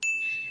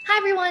Hi,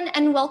 everyone,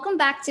 and welcome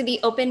back to the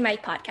Open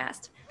Mic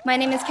Podcast. My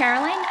name is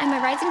Caroline. I'm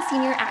a rising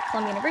senior at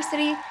Columbia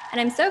University, and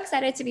I'm so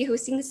excited to be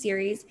hosting the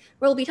series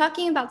where we'll be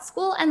talking about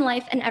school and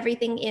life and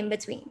everything in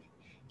between.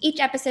 Each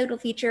episode will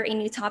feature a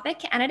new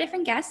topic and a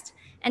different guest,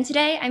 and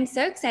today I'm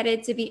so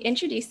excited to be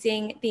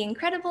introducing the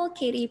incredible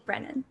Katie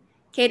Brennan.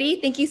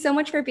 Katie, thank you so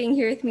much for being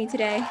here with me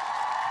today.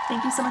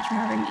 Thank you so much for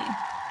having me.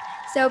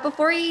 So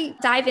before we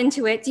dive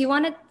into it, do you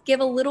want to give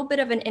a little bit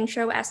of an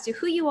intro as to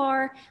who you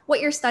are, what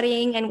you're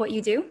studying, and what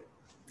you do?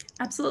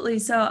 Absolutely.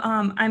 So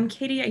I'm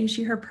Katie. I use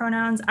she, her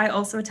pronouns. I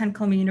also attend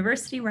Columbia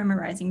University, where I'm a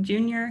rising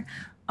junior.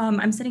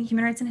 I'm studying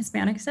human rights and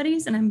Hispanic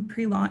studies, and I'm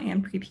pre-law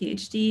and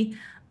pre-PhD.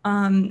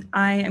 I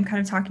am kind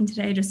of talking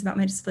today just about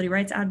my disability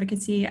rights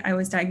advocacy. I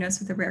was diagnosed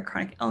with a rare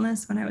chronic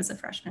illness when I was a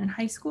freshman in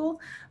high school,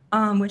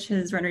 which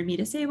has rendered me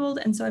disabled.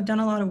 And so I've done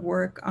a lot of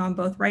work,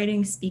 both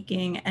writing,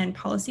 speaking, and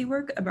policy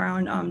work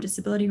around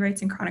disability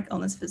rights and chronic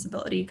illness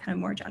visibility, kind of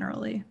more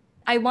generally.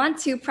 I want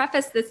to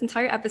preface this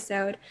entire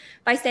episode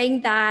by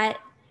saying that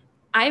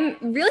I'm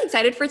really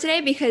excited for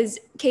today because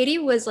Katie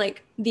was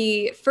like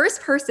the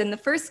first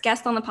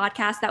guest on the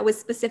podcast that was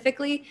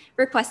specifically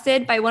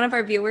requested by one of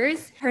our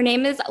viewers. Her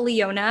name is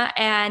Leona,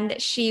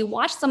 and she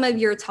watched some of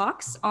your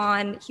talks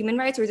on human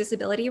rights or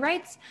disability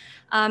rights.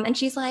 And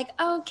she's like,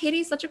 oh,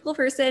 Katie's such a cool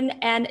person,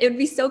 and it would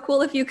be so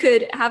cool if you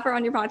could have her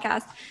on your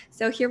podcast.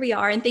 So here we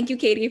are. And thank you,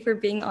 Katie, for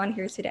being on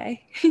here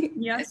today.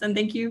 Yes, and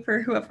thank you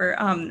for whoever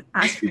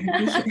asked me to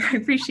be here. I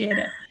appreciate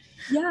it.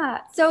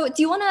 Yeah. So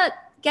do you want to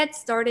get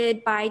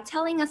started by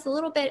telling us a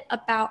little bit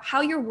about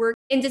how your work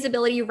in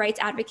disability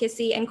rights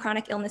advocacy and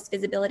chronic illness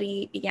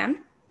visibility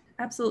began?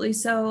 Absolutely.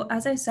 So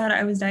as I said,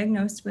 I was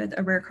diagnosed with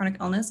a rare chronic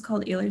illness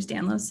called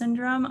Ehlers-Danlos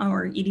syndrome,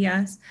 or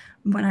EDS,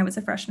 when I was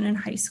a freshman in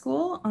high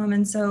school.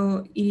 And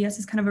so EDS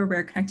is kind of a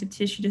rare connective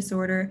tissue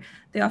disorder.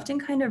 They often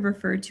kind of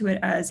refer to it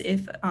as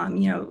if,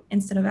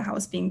 instead of a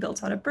house being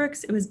built out of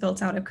bricks, it was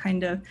built out of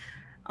kind of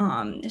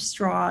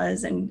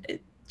straws and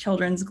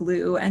children's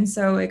glue. And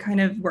so it kind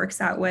of works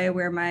that way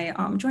where my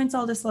joints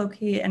all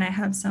dislocate and I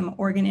have some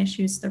organ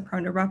issues, they're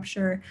prone to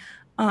rupture.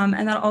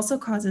 And that also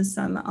causes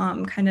some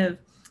kind of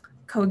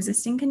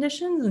coexisting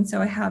conditions. And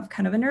so I have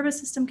kind of a nervous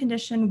system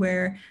condition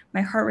where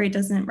my heart rate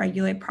doesn't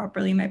regulate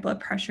properly, my blood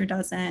pressure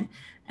doesn't.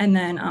 And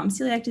then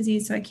celiac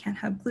disease, so I can't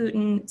have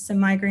gluten, some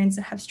migraines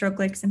that have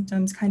stroke-like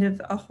symptoms, kind of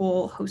a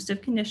whole host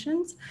of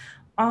conditions.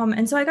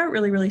 And so I got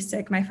really, really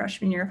sick my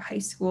freshman year of high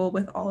school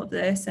with all of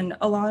this, and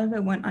a lot of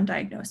it went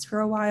undiagnosed for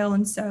a while.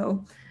 And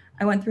so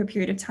I went through a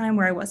period of time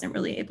where I wasn't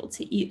really able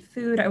to eat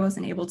food. I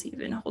wasn't able to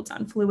even hold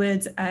down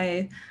fluids.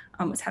 I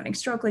was having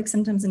stroke-like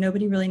symptoms and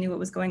nobody really knew what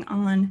was going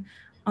on.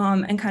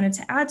 And kind of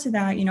to add to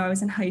that, I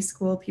was in high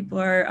school,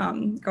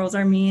 girls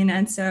are mean.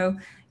 And so,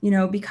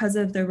 because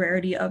of the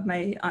rarity of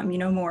my,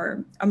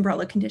 more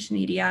umbrella condition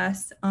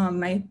EDS,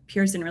 my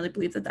peers didn't really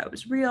believe that that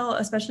was real,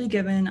 especially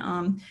given,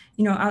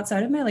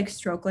 outside of my like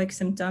stroke-like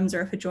symptoms,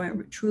 or if a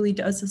joint truly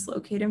does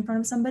dislocate in front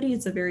of somebody,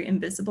 it's a very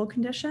invisible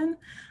condition.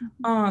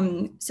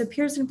 So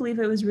peers didn't believe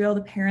it was real.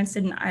 The parents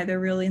didn't either,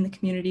 really, in the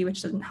community,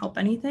 which doesn't help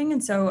anything.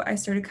 And so I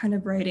started kind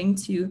of writing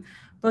to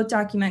both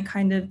document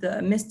kind of the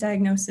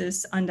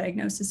misdiagnosis,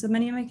 undiagnosis of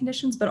many of my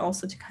conditions, but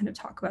also to kind of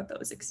talk about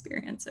those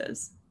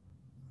experiences.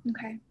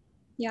 Okay.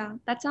 Yeah,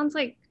 that sounds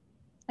like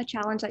a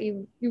challenge that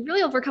you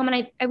really overcome.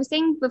 And I was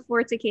saying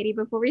before to Katie,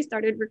 before we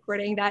started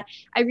recording, that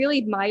I really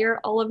admire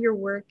all of your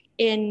work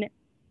in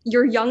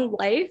your young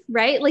life,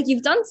 right? Like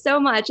you've done so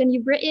much and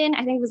you've written,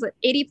 I think it was like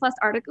 80 plus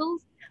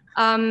articles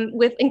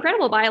with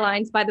incredible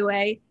bylines, by the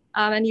way.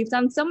 And you've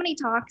done so many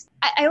talks.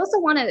 I also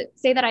want to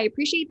say that I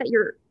appreciate that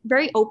you're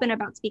very open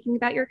about speaking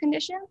about your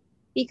condition,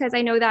 because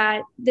I know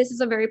that this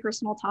is a very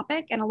personal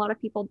topic and a lot of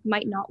people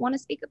might not want to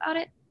speak about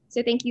it.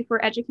 So thank you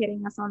for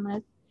educating us on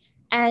this.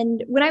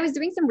 And when I was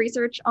doing some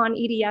research on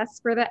EDS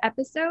for the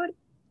episode,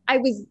 I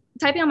was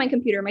typing on my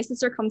computer. My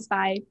sister comes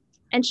by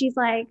and she's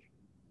like,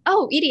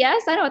 oh,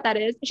 EDS, I know what that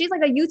is. She's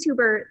like a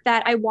YouTuber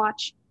that I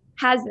watch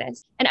has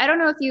this. And I don't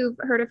know if you've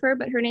heard of her,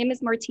 but her name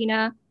is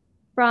Martina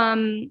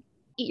from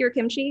Eat Your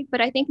Kimchi, but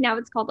I think now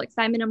it's called like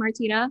Simon and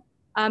Martina.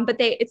 But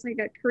it's like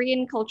a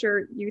Korean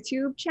culture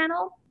YouTube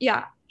channel.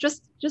 Yeah,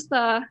 just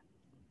a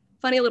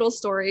funny little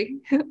story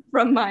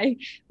from my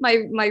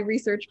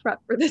research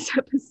prep for this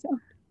episode.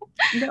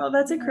 No,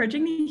 that's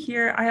encouraging to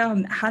hear. I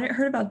hadn't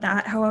heard about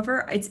that.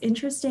 However, it's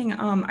interesting.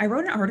 I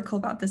wrote an article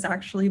about this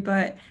actually,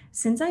 but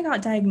since I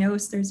got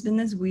diagnosed, there's been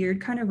this weird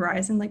kind of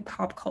rise in like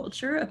pop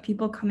culture of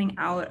people coming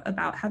out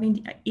about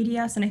having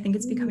EDS, and I think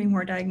it's becoming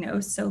more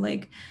diagnosed. So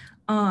like,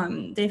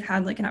 they've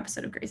had like an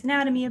episode of Grey's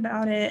Anatomy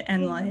about it,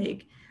 and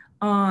like,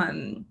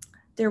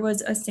 there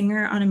was a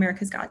singer on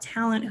America's Got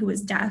Talent who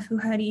was deaf, who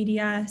had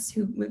EDS,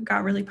 who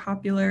got really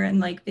popular. And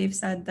like they've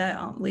said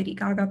that Lady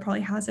Gaga probably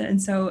has it. And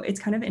so it's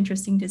kind of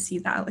interesting to see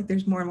that like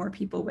there's more and more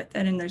people with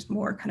it and there's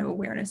more kind of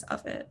awareness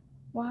of it.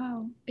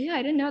 Wow. Yeah,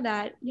 I didn't know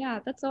that. Yeah,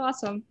 that's so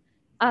awesome.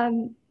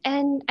 And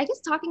I guess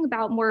talking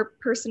about more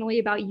personally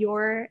about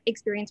your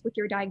experience with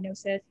your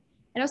diagnosis,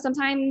 I know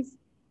sometimes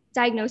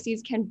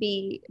diagnoses can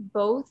be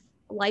both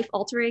life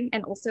altering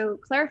and also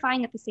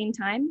clarifying at the same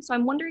time. So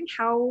I'm wondering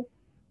how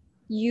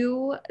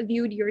you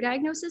viewed your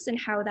diagnosis and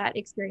how that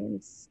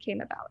experience came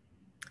about.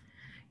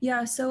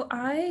 Yeah, so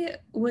I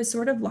was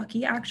sort of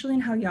lucky actually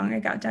in how young I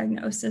got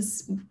diagnosed,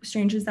 as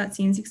strange as that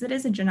seems, because it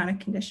is a genetic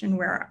condition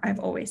where I've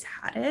always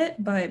had it.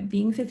 But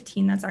being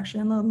 15, that's actually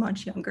on the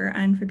much younger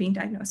end for being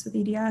diagnosed with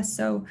EDS.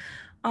 So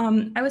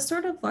I was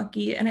sort of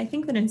lucky. And I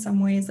think that in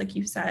some ways, like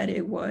you said,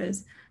 it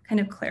was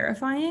kind of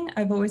clarifying.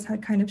 I've always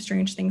had kind of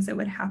strange things that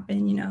would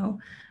happen, you know.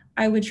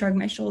 I would shrug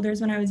my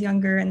shoulders when I was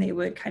younger and they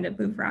would kind of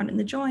move around in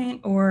the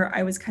joint, or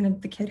I was kind of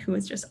the kid who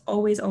was just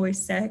always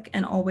sick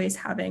and always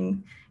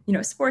having, you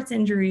know, sports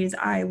injuries.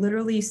 I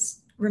literally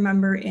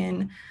remember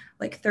in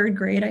like third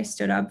grade, I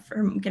stood up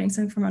from getting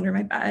something from under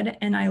my bed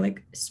and I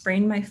like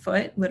sprained my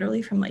foot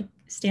literally from like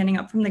standing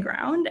up from the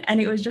ground. And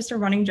it was just a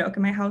running joke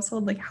in my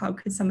household. Like, how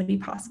could somebody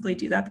possibly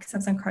do that? Because I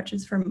was on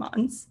crutches for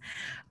months.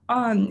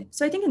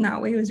 So I think in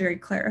that way, it was very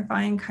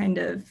clarifying, kind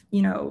of,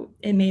 you know,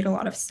 it made a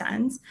lot of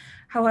sense.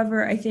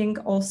 However, I think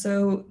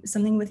also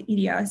something with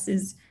EDS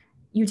is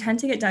you tend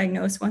to get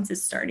diagnosed once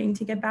it's starting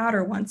to get bad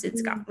or once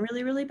it's gotten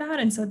really bad.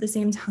 And so at the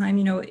same time,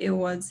 you know, it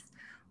was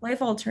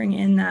life altering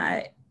in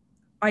that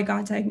I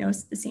got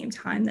diagnosed at the same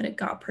time that it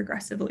got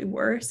progressively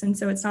worse. And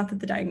so it's not that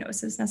the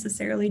diagnosis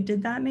necessarily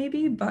did that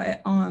maybe,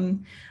 but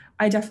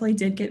I definitely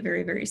did get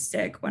very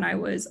sick when I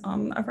was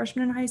a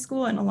freshman in high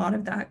school. And a lot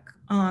of that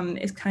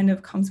is kind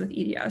of comes with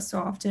EDS. So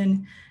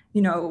often,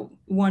 you know,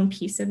 one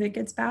piece of it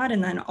gets bad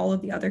and then all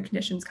of the other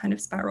conditions kind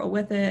of spiral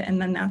with it. And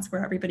then that's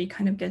where everybody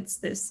kind of gets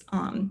this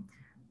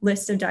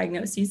list of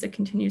diagnoses that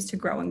continues to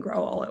grow and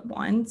grow all at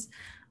once.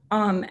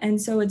 And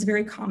so it's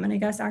very common, I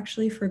guess,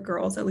 actually for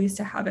girls at least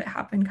to have it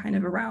happen kind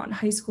of around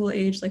high school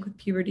age, like with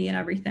puberty and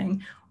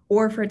everything,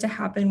 or for it to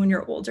happen when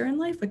you're older in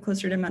life, like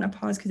closer to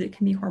menopause, because it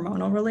can be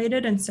hormonal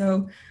related. And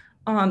so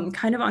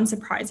kind of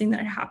unsurprising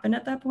that it happened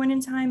at that point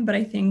in time. But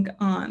I think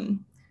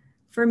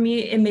for me,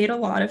 it made a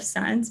lot of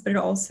sense, but it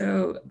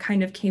also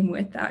kind of came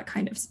with that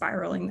kind of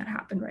spiraling that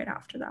happened right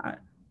after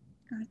that.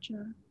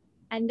 Gotcha.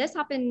 And this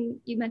happened,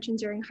 you mentioned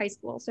during high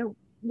school. So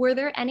were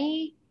there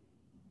any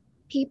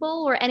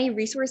people or any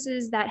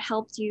resources that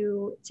helped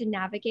you to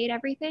navigate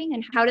everything?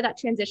 And how did that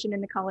transition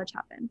into college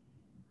happen?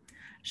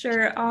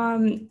 Sure.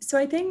 So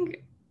I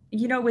think,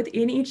 you know,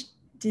 within each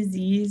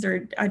disease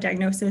or a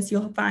diagnosis,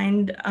 you'll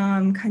find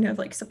kind of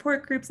like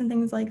support groups and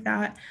things like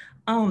that.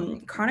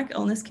 Chronic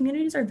illness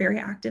communities are very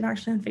active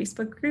actually on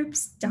Facebook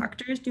groups.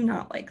 Doctors do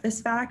not like this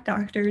fact.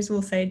 Doctors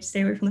will say,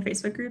 stay away from the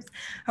Facebook groups.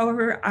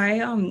 However, I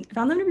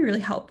found them to be really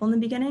helpful in the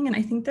beginning. And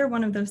I think they're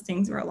one of those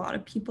things where a lot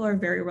of people are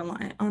very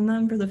reliant on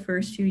them for the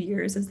first few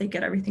years as they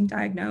get everything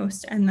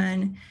diagnosed. And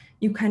then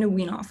you kind of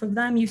wean off of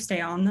them, you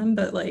stay on them,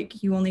 but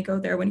like you only go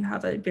there when you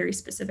have a very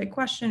specific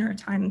question or a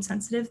time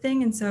sensitive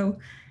thing. And so,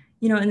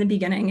 you know, in the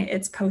beginning,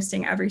 it's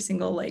posting every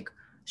single like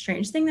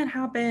strange thing that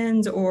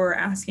happens or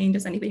asking,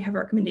 does anybody have a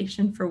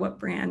recommendation for what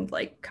brand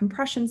like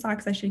compression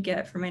socks I should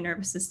get for my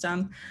nervous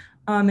system?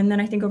 And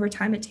then I think over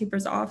time it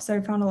tapers off. So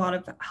I found a lot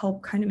of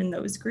help kind of in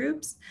those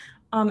groups.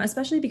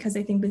 Especially because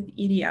I think with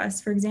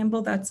EDS, for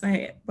example, that's what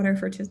I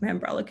refer to as my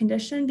umbrella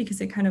condition because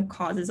it kind of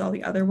causes all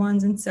the other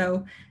ones. And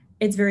so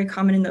it's very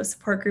common in those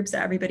support groups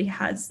that everybody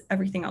has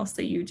everything else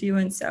that you do.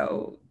 And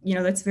so, you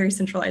know, that's a very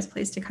centralized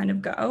place to kind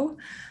of go.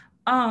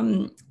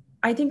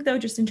 I think though,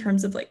 just in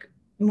terms of like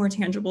more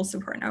tangible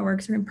support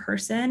networks or in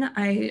person,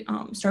 I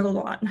struggled a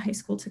lot in high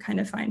school to kind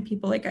of find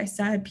people. Like I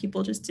said,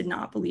 people just did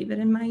not believe it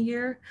in my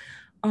year.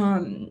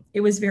 It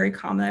was very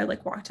common. I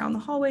like walk down the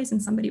hallways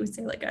and somebody would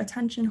say like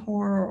attention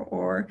whore,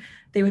 or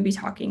they would be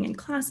talking in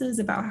classes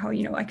about how,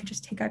 you know, I could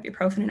just take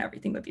ibuprofen and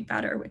everything would be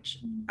better, which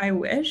I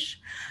wish.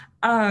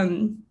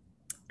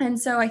 And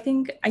so I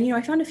think, you know,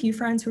 I found a few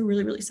friends who were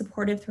really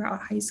supportive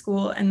throughout high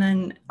school. And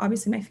then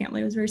obviously my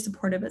family was very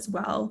supportive as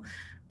well,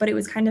 but it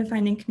was kind of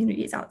finding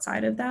communities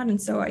outside of that.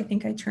 And so I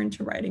think I turned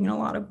to writing in a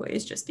lot of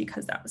ways just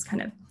because that was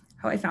kind of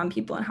how I found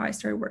people and how I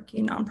started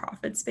working in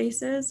nonprofit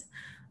spaces.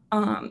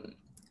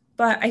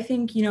 But I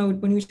think, you know,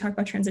 when we talk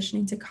about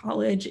transitioning to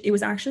college, it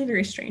was actually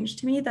very strange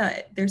to me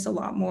that there's a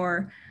lot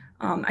more,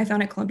 I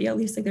found at Columbia, at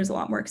least, like there's a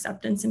lot more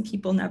acceptance and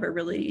people never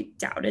really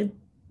doubted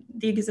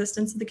the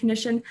existence of the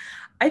condition.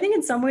 I think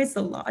in some ways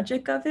the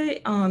logic of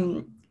it,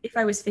 if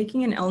I was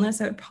faking an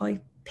illness, I would probably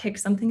pick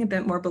something a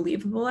bit more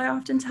believable, I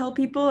often tell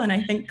people. And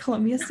I think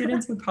Columbia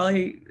students would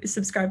probably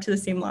subscribe to the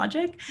same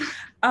logic.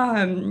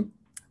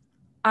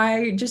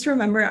 I just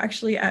remember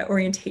actually at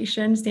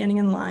orientation standing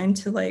in line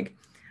to like,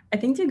 I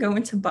think to go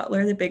into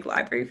Butler, the big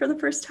library for the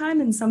first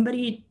time, and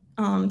somebody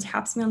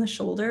taps me on the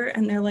shoulder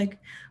and they're like,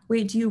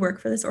 wait, do you work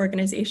for this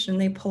organization?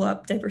 They pull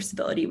up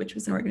Diversability, which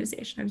was an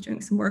organization I was doing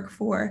some work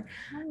for.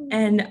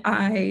 And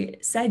I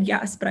said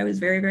yes, but I was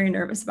very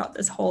nervous about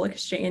this whole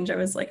exchange. I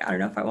was like, I don't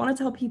know if I want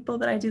to tell people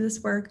that I do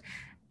this work.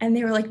 And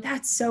they were like,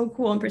 that's so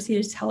cool, and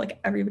proceeded to tell like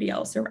everybody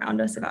else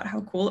around us about how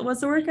cool it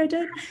was, the work I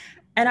did.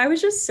 And I was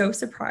just so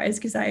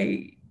surprised because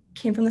I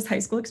came from this high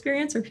school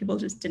experience where people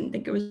just didn't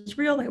think it was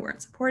real. They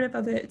weren't supportive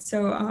of it.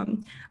 So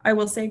I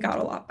will say it got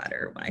a lot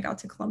better when I got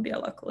to Columbia,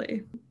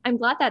 luckily. I'm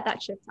glad that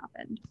that shift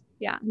happened.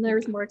 Yeah, and there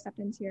was more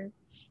acceptance here.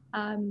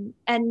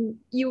 And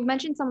you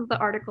mentioned some of the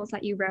articles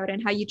that you wrote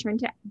and how you turned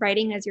to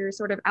writing as your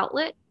sort of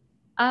outlet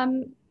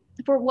um,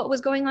 for what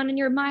was going on in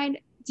your mind.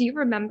 Do you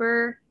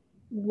remember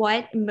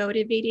what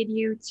motivated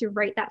you to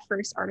write that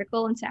first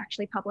article and to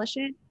actually publish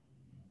it?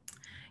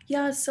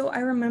 Yeah, so I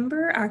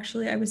remember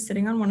actually I was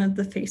sitting on one of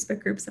the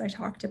Facebook groups that I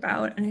talked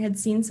about, and I had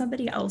seen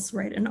somebody else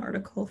write an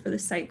article for the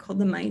site called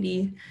The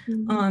Mighty.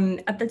 Mm-hmm.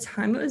 At the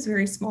time, it was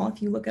very small.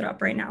 If you look it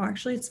up right now,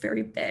 actually, it's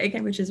very big,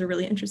 which is a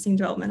really interesting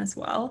development as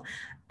well.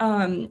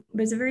 But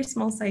it's a very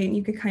small site, and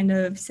you could kind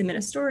of submit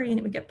a story, and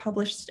it would get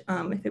published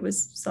if it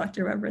was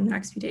selected or whatever in the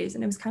next few days.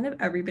 And it was kind of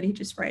everybody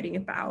just writing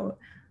about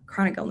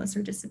chronic illness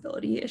or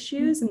disability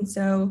issues. And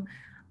so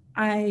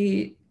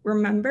I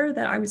remember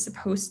that I was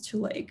supposed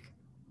to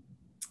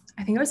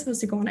I think I was supposed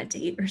to go on a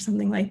date or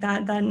something like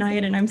that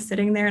night. And I'm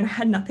sitting there and I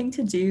had nothing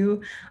to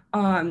do.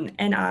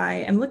 And I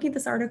am looking at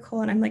this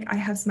article and I'm like, I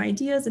have some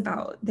ideas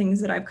about things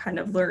that I've kind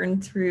of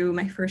learned through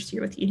my first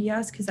year with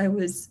EDS,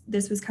 because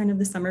this was kind of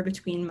the summer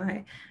between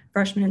my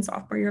freshman and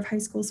sophomore year of high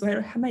school. So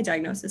I had my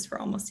diagnosis for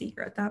almost a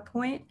year at that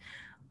point.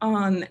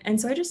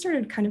 And so I just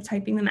started kind of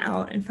typing them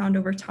out and found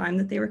over time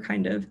that they were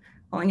kind of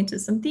falling into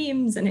some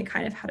themes and it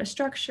kind of had a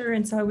structure.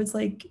 And so I was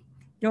like,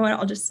 you know what,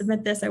 I'll just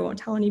submit this. I won't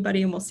tell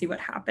anybody and we'll see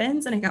what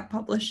happens. And it got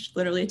published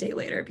literally a day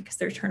later because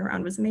their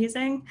turnaround was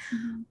amazing.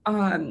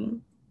 Mm-hmm.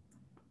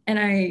 And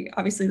I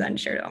obviously then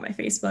shared it on my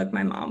Facebook.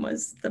 My mom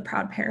was the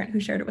proud parent who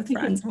shared it with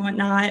friends and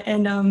whatnot.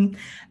 And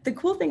the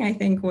cool thing I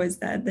think was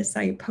that the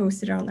site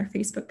posted it on their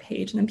Facebook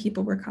page and then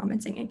people were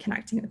commenting and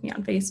connecting with me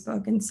on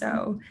Facebook. And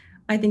so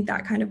I think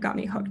that kind of got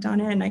me hooked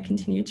on it and I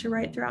continued to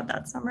write throughout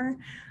that summer.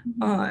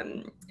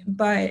 Mm-hmm.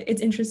 But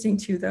it's interesting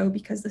too, though,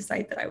 because the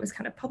site that I was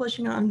kind of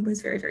publishing on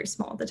was very, very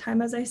small at the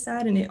time, as I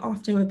said, and it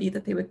often would be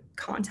that they would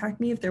contact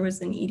me if there was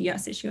an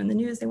EDS issue in the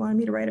news they wanted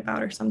me to write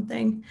about or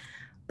something.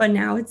 But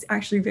now it's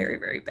actually very,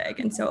 very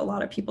big. And so a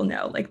lot of people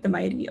know like the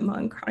Mighty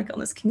among chronic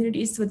illness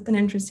communities. So it's been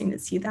interesting to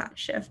see that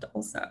shift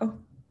also.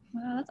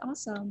 Wow, that's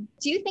awesome.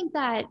 Do you think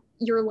that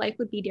your life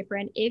would be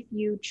different if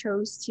you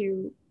chose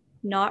to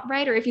not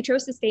write, or if you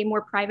chose to stay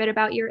more private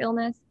about your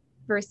illness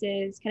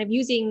versus kind of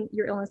using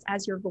your illness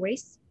as your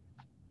voice?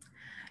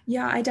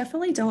 Yeah, I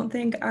definitely don't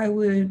think I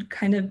would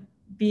kind of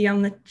be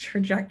on the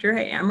trajectory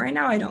I am right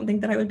now. I don't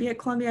think that I would be at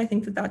Columbia. I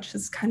think that that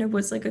just kind of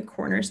was like a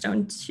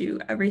cornerstone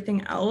to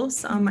everything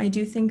else. I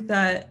do think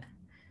that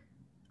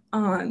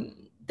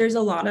there's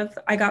a lot of,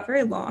 I got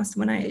very lost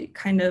when I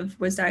kind of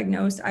was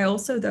diagnosed. I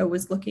also, though,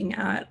 was looking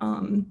at,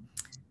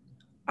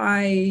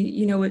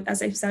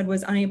 as I've said,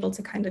 was unable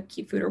to kind of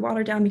keep food or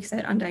water down because I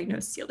had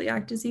undiagnosed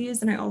celiac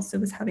disease. And I also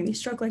was having these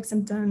stroke-like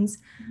symptoms.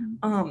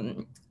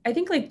 Mm-hmm. I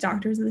think like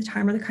doctors at the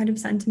time, or the kind of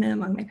sentiment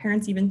among my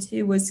parents even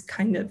too, was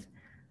kind of,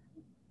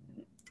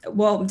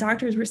 well,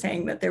 doctors were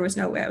saying that there was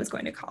no way I was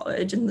going to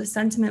college. And the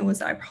sentiment was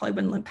that I probably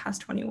wouldn't live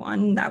past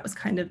 21. That was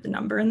kind of the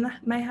number in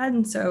my head.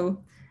 And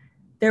so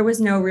there was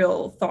no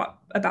real thought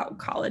about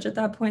college at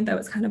that point. That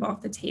was kind of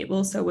off the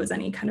table. So was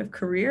any kind of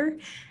career.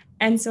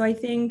 And so I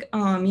think,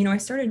 I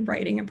started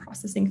writing and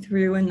processing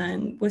through and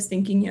then was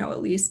thinking, at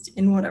least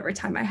in whatever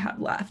time I had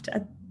left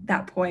at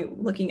that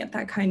point, looking at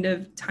that kind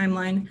of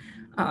timeline,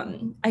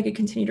 I could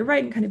continue to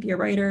write and kind of be a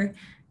writer.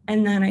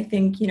 And then I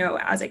think,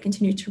 as I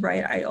continued to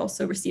write, I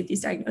also received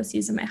these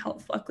diagnoses and my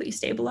health luckily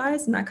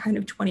stabilized, and that kind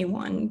of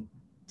 21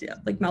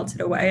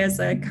 melted away as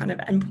a kind of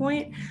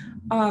endpoint.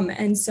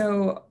 And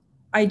so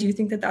I do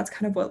think that that's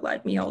kind of what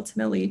led me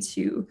ultimately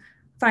to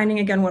finding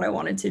again what I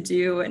wanted to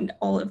do and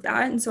all of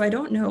that. And so I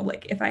don't know,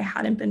 if I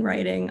hadn't been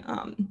writing,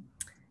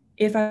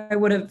 if I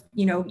would have,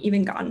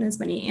 even gotten as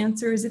many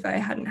answers, if I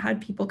hadn't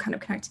had people kind of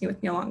connecting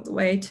with me along the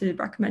way to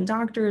recommend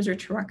doctors or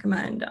to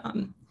recommend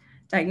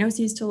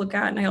diagnoses to look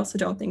at. And I also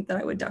don't think that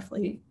I would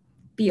definitely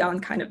be on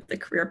kind of the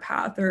career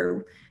path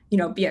or,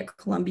 be at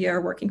Columbia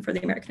or working for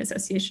the American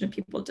Association of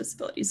People with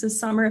Disabilities this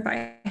summer if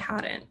I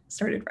hadn't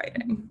started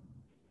writing.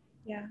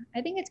 Yeah,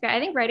 I think it's great. I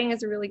think writing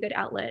is a really good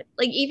outlet.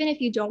 Even if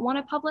you don't want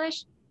to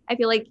publish, I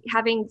feel like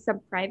having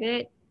some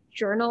private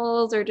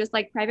journals or just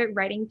private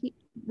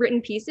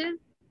written pieces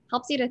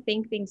helps you to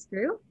think things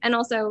through and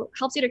also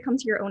helps you to come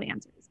to your own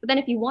answers. But then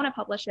if you want to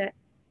publish it,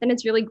 then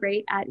it's really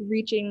great at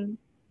reaching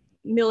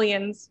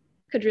millions,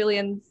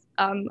 quadrillions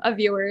of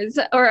viewers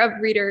or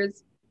of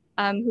readers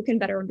who can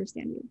better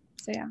understand you.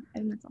 So yeah, I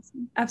think that's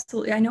awesome.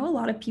 Absolutely. I know a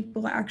lot of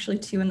people actually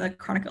too in the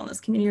chronic illness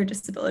community or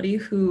disability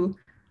who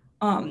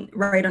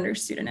write under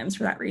pseudonyms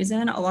for that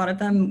reason. A lot of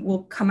them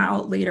will come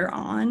out later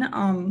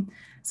on.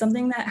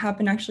 Something that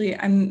happened actually,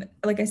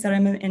 like I said,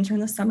 I'm an intern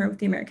this summer with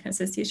the American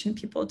Association of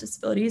People with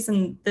Disabilities,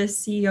 and the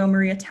CEO,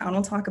 Maria Town,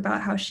 will talk about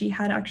how she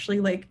had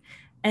actually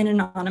an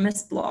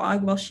anonymous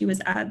blog while she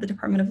was at the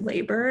Department of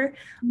Labor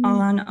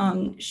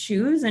on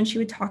shoes, and she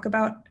would talk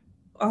about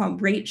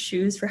rate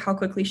shoes for how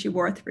quickly she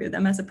wore through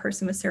them as a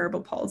person with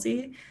cerebral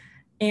palsy.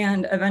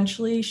 And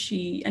eventually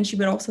she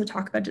would also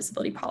talk about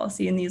disability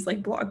policy in these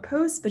blog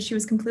posts, but she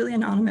was completely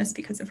anonymous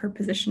because of her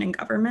position in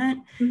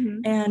government.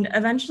 Mm-hmm. And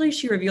eventually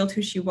she revealed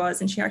who she was,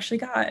 and she actually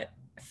got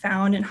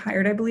found and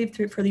hired, I believe,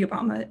 for the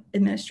Obama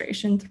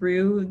administration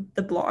through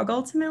the blog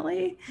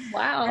ultimately.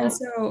 Wow. And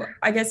so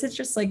I guess it's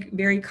just like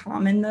very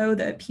common though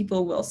that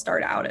people will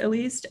start out at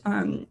least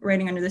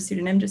writing under the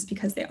pseudonym just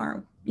because they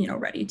aren't,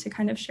 ready to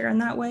kind of share in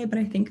that way. But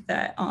I think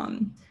that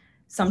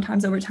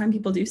sometimes over time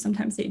people do,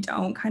 sometimes they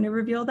don't kind of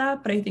reveal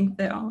that. But I think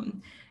that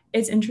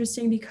it's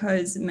interesting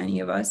because many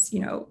of us,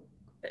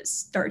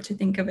 start to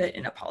think of it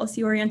in a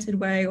policy oriented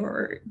way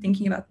or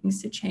thinking about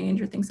things to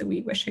change or things that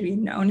we wish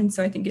we'd known. And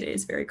so I think it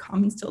is very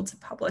common still to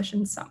publish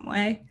in some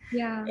way.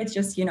 Yeah. It's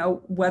just,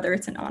 whether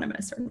it's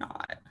anonymous or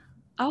not.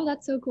 Oh,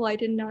 that's so cool. I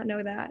did not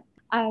know that.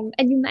 And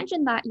you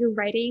mentioned that your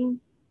writing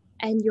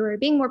and you're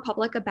being more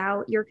public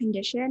about your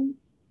condition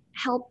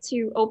helped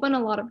to open a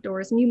lot of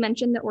doors. And you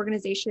mentioned the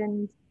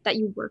organizations that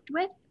you worked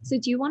with. So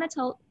do you want to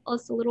tell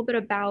us a little bit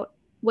about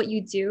what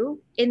you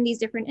do in these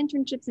different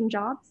internships and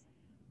jobs?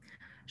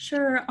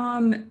 Sure.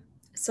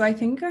 So I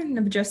think kind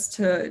of just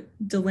to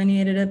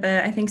delineate it a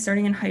bit, I think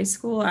starting in high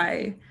school,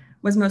 I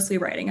was mostly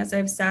writing, as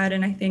I've said.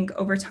 And I think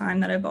over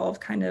time that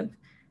evolved kind of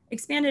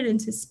expanded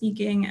into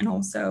speaking and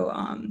also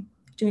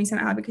doing some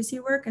advocacy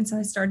work. And so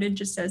I started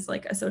just as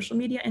like a social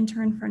media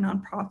intern for a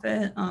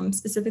nonprofit,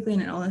 specifically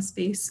in an illness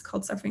space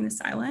called Suffering the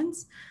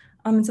Silence.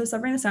 And so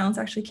Suffering the Silence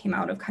actually came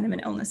out of kind of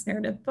an illness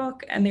narrative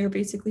book, and they were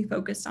basically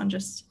focused on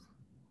just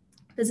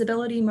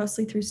visibility,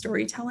 mostly through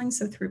storytelling.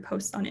 So through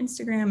posts on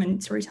Instagram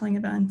and storytelling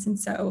events. And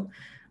so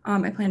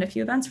I planned a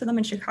few events for them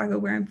in Chicago,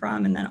 where I'm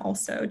from, and then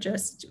also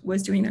just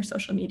was doing their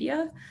social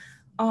media.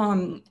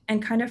 And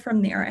kind of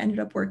from there, I ended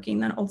up working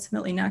then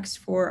ultimately next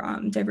for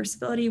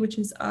Diversability, which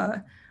is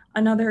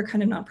another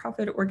kind of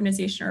nonprofit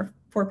organization or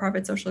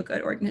for-profit social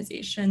good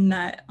organization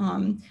that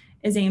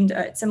is aimed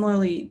at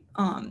similarly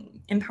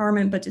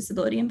empowerment, but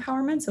disability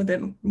empowerment. So a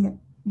bit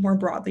more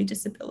broadly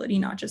disability,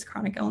 not just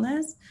chronic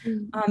illness.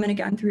 And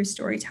again, through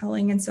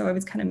storytelling. And so I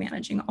was kind of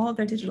managing all of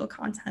their digital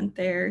content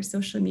there,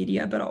 social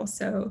media, but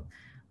also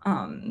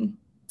kind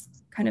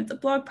of the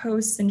blog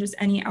posts and just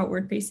any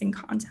outward facing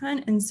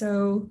content. And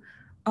so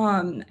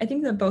I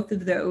think that both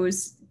of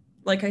those,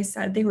 like I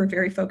said, they were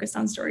very focused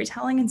on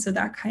storytelling. And so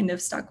that kind of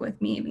stuck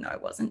with me, even though I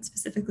wasn't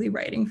specifically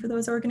writing for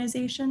those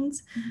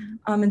organizations.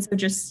 And so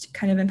just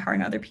kind of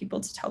empowering other people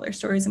to tell their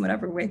stories in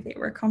whatever way they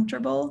were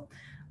comfortable.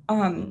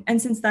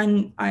 And since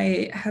then,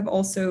 I have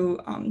also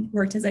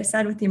worked, as I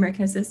said, with the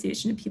American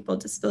Association of People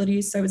with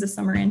Disabilities. So I was a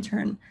summer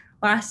intern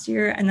last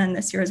year and then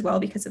this year as well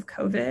because of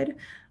COVID.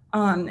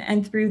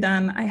 And through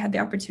them, I had the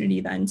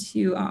opportunity then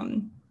to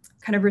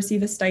kind of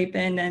receive a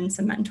stipend and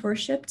some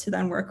mentorship to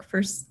then work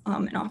for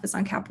an office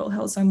on Capitol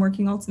Hill. So I'm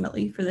working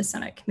ultimately for the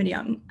Senate Committee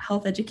on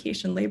Health,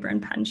 Education, Labor,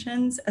 and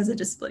Pensions as a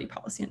disability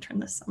policy intern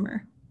this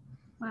summer.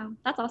 Wow,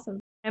 that's awesome.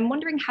 I'm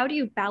wondering, how do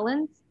you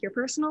balance your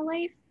personal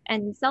life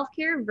and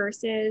self-care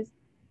versus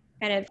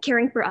kind of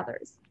caring for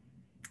others?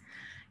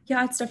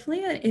 Yeah, it's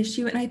definitely an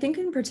issue. And I think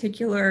in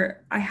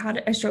particular,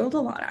 I struggled a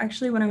lot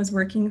actually when I was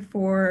working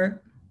for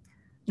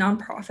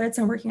nonprofits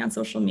and working on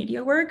social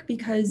media work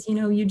because,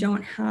 you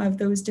don't have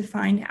those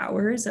defined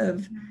hours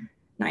of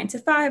 9 to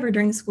 5 or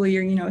during the school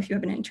year. If you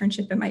have an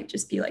internship, it might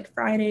just be like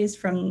Fridays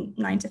from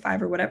 9 to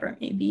 5 or whatever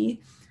it may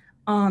be.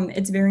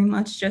 It's very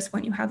much just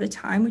when you have the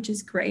time, which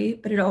is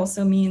great, but it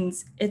also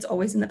means it's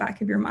always in the back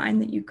of your mind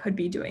that you could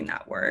be doing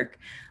that work,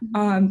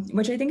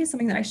 which I think is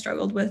something that I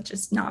struggled with,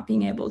 just not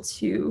being able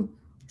to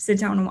sit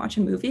down and watch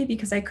a movie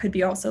because I could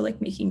be also like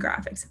making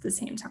graphics at the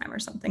same time or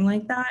something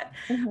like that.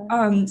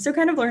 So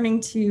kind of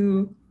learning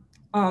to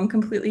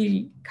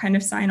completely kind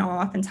of sign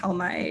off and tell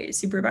my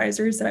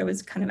supervisors that I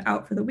was kind of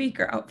out for the week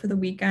or out for the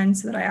weekend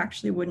so that I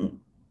actually wouldn't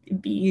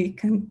be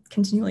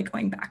continually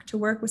going back to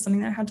work was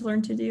something that I had to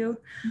learn to do.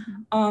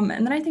 And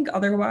then I think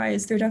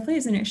otherwise, there definitely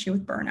is an issue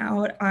with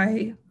burnout.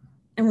 I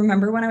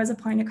remember when I was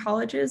applying to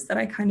colleges that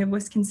I kind of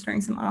was considering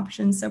some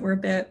options that were a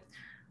bit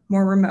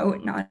more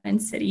remote, not in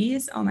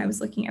cities. I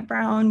was looking at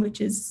Brown, which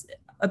is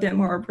a bit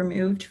more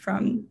removed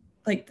from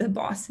like the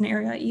Boston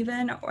area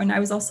even. And I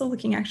was also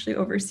looking actually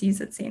overseas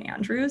at St.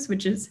 Andrews,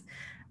 which is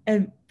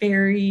a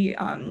very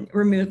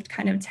removed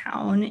kind of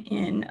town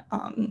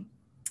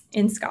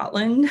in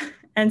Scotland.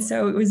 And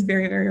so it was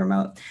very, very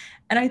remote.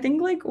 And I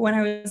think like when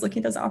I was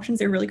looking at those options,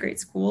 they're really great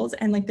schools.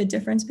 And like the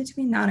difference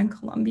between that and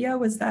Columbia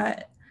was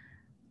that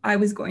I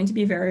was going to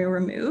be very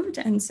removed.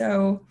 And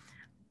so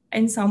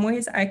in some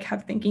ways I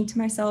kept thinking to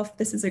myself,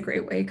 this is a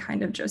great way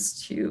kind of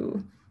just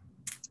to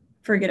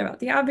forget about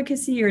the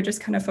advocacy or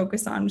just kind of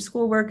focus on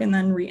schoolwork and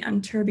then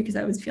re-enter because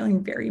I was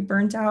feeling very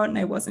burnt out and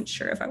I wasn't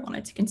sure if I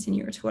wanted to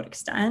continue or to what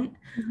extent.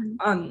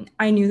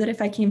 I knew that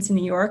if I came to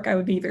New York, I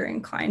would be very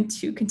inclined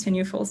to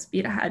continue full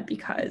speed ahead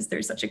because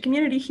there's such a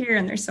community here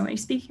and there's so many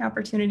speaking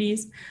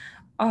opportunities.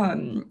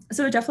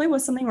 So it definitely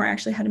was something where I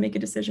actually had to make a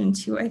decision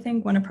too, I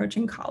think, when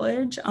approaching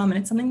college. And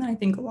it's something that I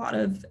think a lot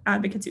of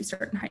advocates who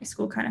start in high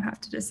school kind of have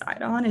to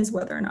decide on is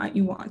whether or not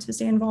you want to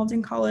stay involved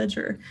in college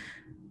or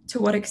to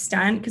what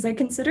extent, because I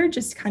consider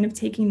just kind of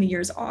taking the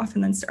years off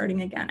and then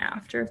starting again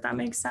after, if that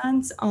makes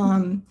sense.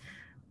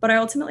 but I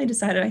ultimately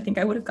decided I think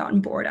I would have gotten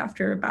bored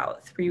after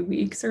about 3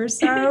 weeks or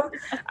so.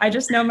 I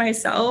just know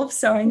myself.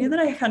 So I knew that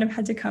I kind of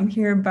had to come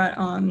here, but,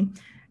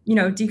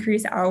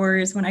 decrease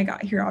hours when I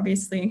got here,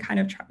 obviously, and kind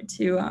of try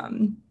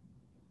to,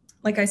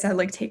 like I said,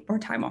 like take more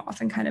time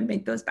off and kind of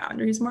make those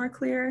boundaries more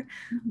clear.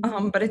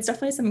 But it's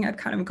definitely something I've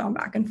kind of gone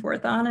back and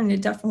forth on. And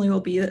it definitely will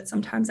be that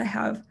sometimes I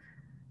have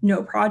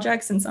no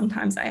projects and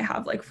sometimes I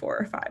have like 4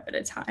 or 5 at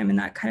a time, and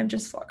that kind of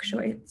just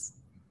fluctuates.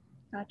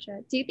 Gotcha.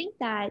 Do you think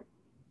that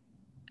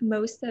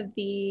most of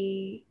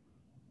the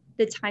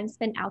time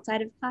spent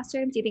outside of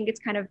classrooms, do you think it's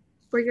kind of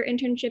for your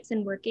internships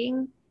and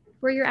working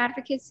for your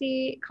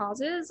advocacy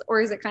causes,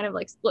 or is it kind of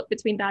like split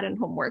between that and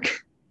homework?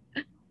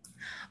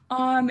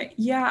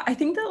 Yeah, I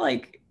think that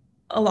like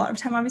a lot of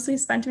time obviously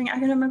is spent doing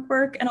academic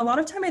work, and a lot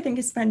of time I think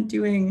is spent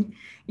doing,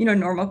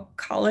 normal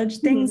college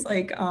things.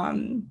 Like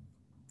I'm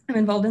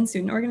involved in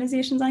student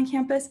organizations on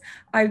campus.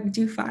 I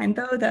do find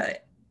though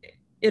that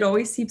it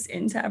always seeps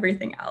into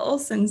everything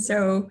else. And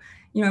so,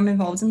 I'm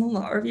involved in the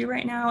law review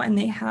right now, and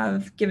they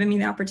have given me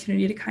the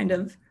opportunity to kind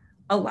of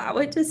allow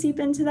it to seep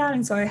into that.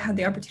 And so I had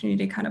the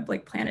opportunity to kind of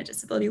like plan a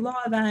disability law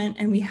event,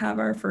 and we have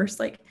our first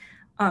like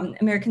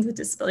Americans with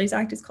Disabilities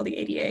Act is called the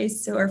ADA.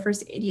 So our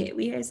first ADA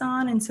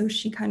liaison. And so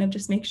she kind of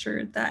just makes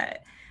sure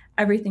that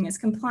everything is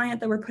compliant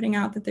that we're putting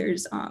out, that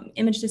there's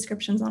image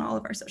descriptions on all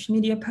of our social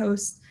media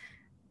posts.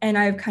 And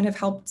I've kind of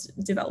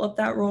helped develop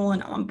that role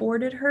and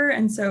onboarded her.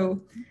 And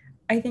so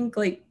I think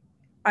like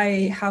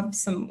I have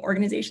some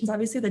organizations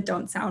obviously that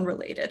don't sound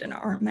related and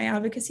aren't my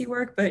advocacy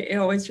work, but it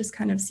always just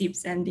kind of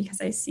seeps in because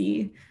I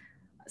see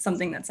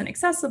something that's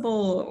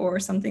inaccessible or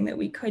something that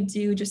we could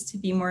do just to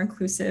be more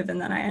inclusive.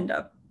 And then I end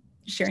up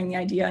sharing the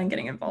idea and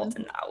getting involved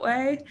in that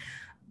way.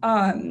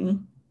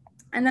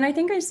 And then I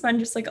think I spend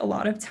just like a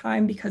lot of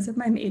time, because of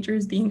my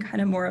majors being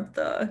kind of more of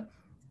the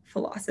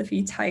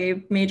philosophy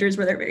type majors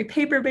where they're very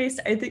paper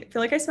based.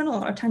 Feel like I spend a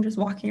lot of time just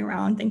walking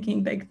around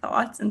thinking big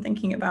thoughts and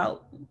thinking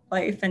about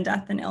life and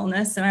death and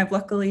illness. And I've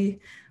luckily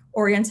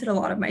oriented a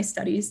lot of my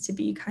studies to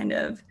be kind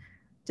of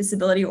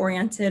disability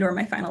oriented, or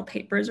my final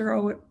papers are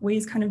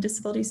always kind of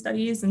disability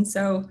studies. And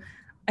so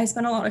I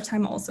spend a lot of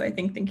time also, I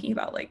think, thinking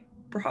about like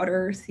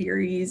broader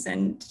theories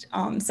and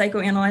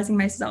psychoanalyzing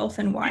myself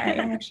and why I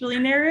actually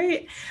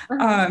narrate,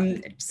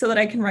 so that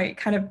I can write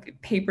kind of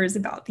papers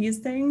about these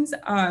things.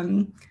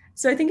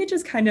 So I think it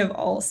just kind of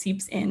all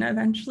seeps in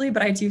eventually,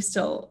 but I do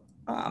still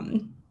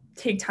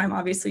take time,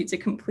 obviously, to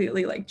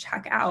completely like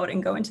check out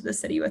and go into the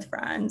city with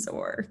friends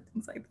or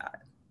things like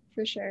that.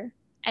 For sure.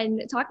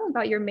 And talking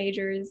about your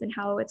majors and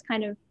how it's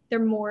kind of, they're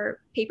more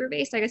paper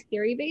based, I guess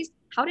theory based.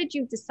 How did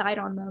you decide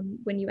on them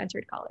when you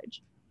entered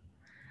college?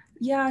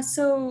 Yeah,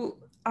 so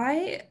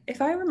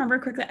if I remember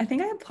correctly, I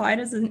think I applied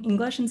as an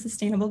English and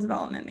Sustainable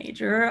Development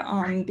major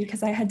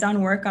because I had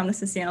done work on the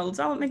Sustainable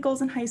Development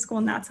Goals in high school,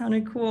 and that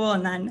sounded cool.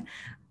 And then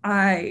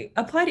I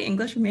applied to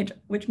English,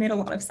 which made a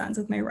lot of sense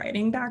with my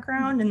writing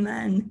background. And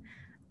then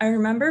I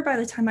remember by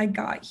the time I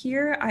got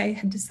here, I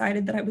had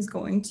decided that I was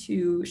going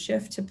to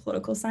shift to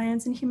political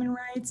science and human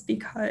rights,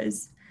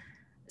 because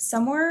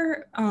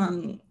somewhere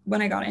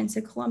when I got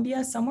into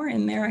Columbia, somewhere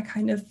in there, I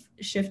kind of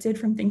shifted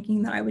from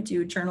thinking that I would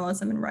do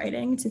journalism and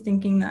writing to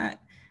thinking that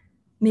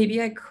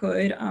maybe I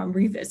could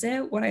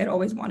revisit what I had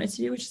always wanted to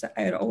do, which is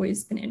I had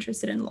always been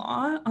interested in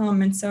law.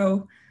 And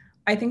so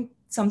I think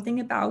something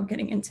about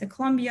getting into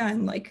Columbia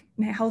and like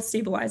my health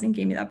stabilizing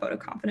gave me that vote of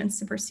confidence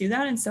to pursue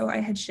that. And so I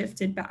had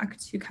shifted back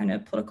to kind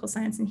of political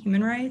science and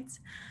human rights.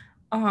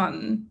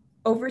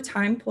 Over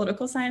time,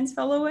 political science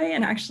fell away,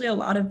 and actually a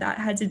lot of that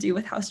had to do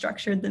with how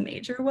structured the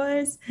major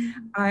was.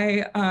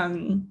 I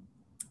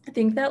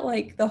think that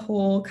like the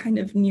whole kind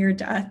of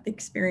near-death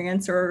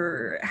experience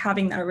or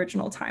having that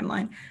original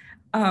timeline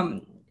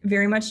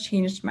very much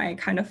changed my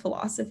kind of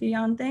philosophy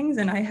on things.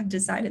 And I have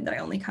decided that I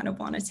only kind of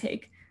want to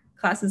take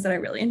classes that I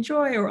really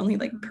enjoy, or only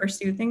like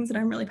pursue things that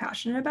I'm really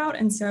passionate about.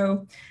 And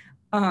so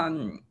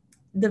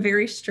the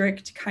very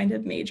strict kind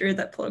of major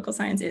that political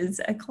science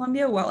is at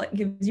Columbia, while it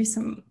gives you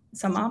some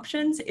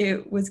options,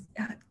 it was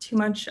too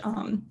much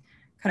kind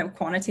of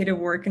quantitative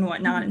work and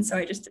whatnot. And so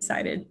I just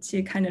decided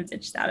to kind of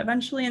ditch that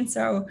eventually. And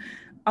so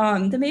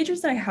the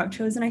majors that I have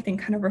chosen, I think,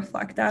 kind of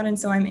reflect that. And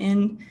so I'm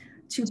in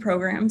 2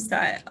 programs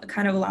that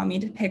kind of allow me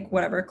to pick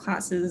whatever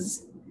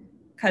classes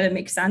kind of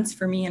make sense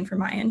for me and for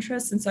my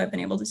interests. And so I've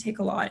been able to take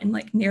a lot in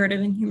like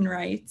narrative and human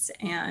rights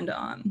and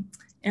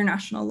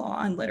international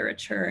law and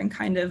literature, and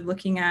kind of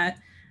looking at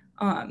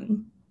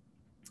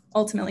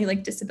ultimately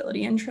like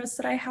disability interests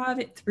that I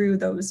have through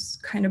those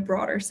kind of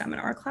broader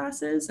seminar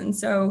classes. And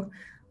so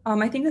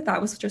I think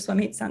that was just what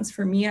made sense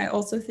for me. I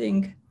also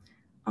think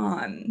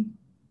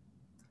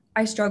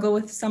I struggle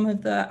with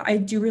I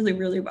do really,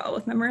 really well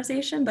with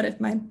memorization, but if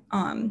my,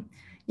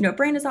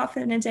 brain is off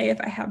in a day, if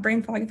I have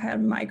brain fog, if I have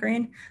a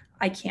migraine,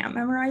 I can't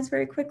memorize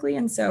very quickly.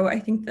 And so I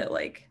think that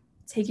like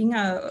taking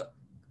a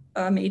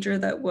major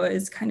that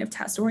was kind of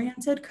test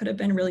oriented could have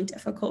been really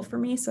difficult for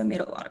me. So it made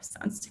a lot of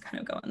sense to kind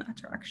of go in that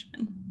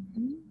direction.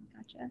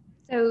 Gotcha.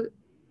 So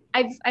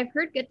I've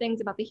heard good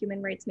things about the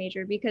human rights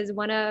major, because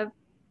one of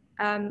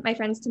my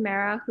friends,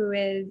 Tamara,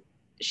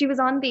 she was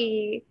on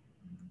the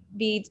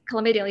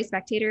Columbia Daily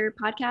Spectator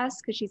podcast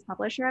because she's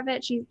publisher of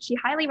it. She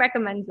highly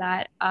recommends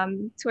that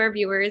to our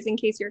viewers in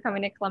case you're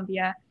coming to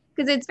Columbia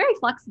because it's very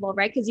flexible,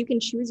 right? Because you can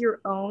choose your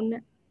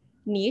own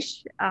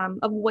niche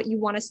of what you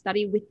want to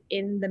study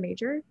within the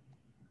major.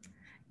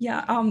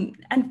 Yeah,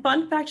 and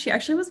fun fact, she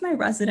actually was my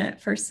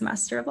resident first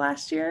semester of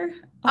last year.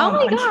 Oh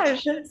my On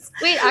gosh. campus.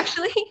 Wait,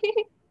 actually?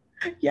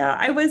 Yeah,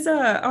 I'm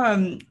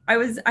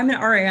an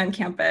RA on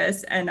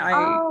campus and I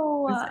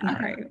was an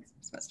RA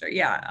semester.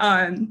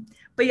 Yeah.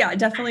 But yeah,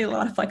 definitely a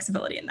lot of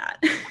flexibility in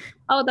that.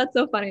 Oh, that's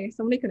so funny.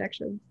 So many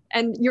connections.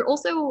 And you're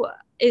also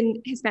in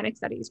Hispanic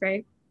studies,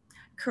 right?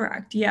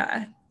 Correct.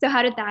 Yeah. So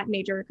how did that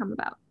major come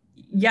about?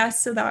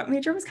 Yes, so that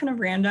major was kind of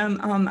random.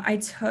 I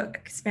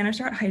took Spanish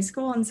at high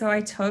school, and so I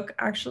took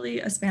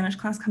actually a Spanish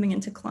class coming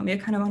into Columbia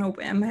kind of on a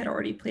whim. I had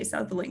already placed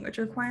out the language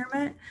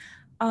requirement.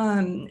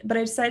 But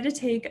I decided to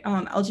take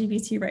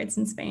LGBT rights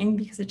in Spain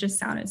because it just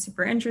sounded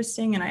super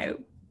interesting, and I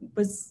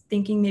was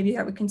thinking maybe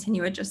I would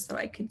continue it just so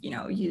I could,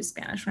 use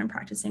Spanish when I'm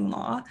practicing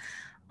law.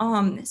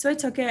 So I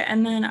took it,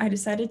 and then I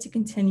decided to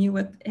continue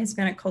with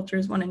Hispanic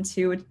Cultures 1 and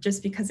 2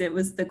 just because it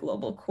was the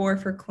global core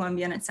for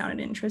Columbia and it sounded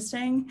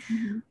interesting.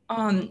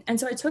 And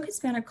so I took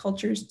Hispanic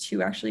Cultures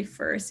 2 actually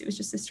first. It was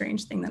just a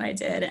strange thing that I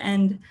did.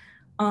 And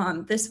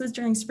this was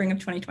during spring of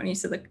 2020,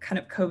 so the kind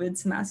of COVID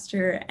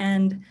semester.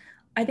 And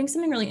I think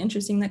something really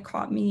interesting that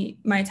caught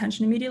my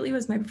attention immediately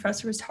was my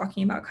professor was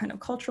talking about kind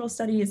of cultural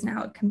studies and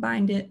how it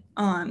combined it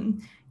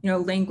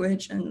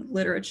language and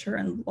literature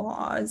and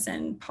laws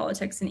and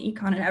politics and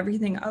econ and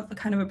everything of a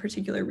kind of a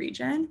particular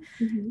region.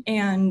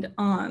 And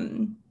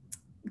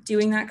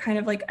doing that kind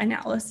of like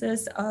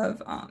analysis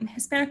of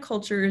Hispanic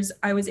cultures,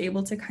 I was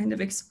able to kind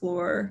of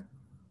explore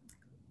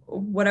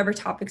whatever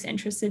topics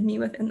interested me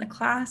within the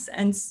class.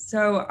 And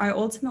so I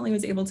ultimately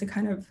was able to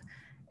kind of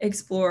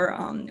explore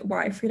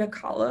why Frida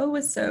Kahlo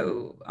was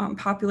so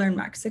popular in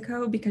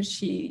Mexico, because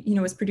she,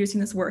 was producing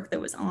this work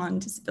that was on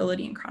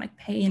disability and chronic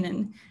pain.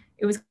 And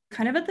it was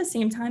kind of at the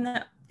same time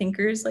that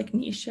thinkers like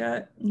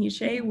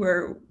Nietzsche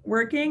were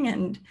working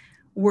and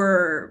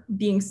were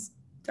being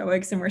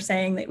stoics and were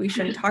saying that we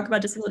shouldn't talk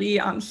about disability.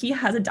 He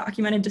has a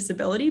documented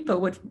disability,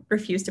 but would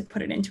refuse to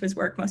put it into his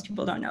work. Most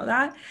people don't know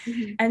that.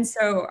 And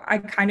so I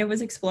kind of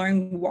was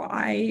exploring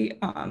why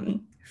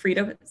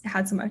Frida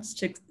had so much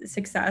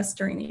success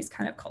during these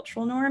kind of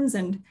cultural norms.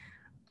 And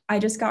I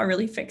just got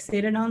really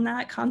fixated on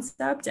that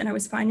concept. And I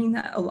was finding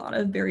that a lot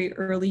of very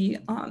early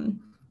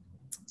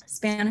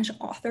Spanish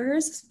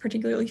authors,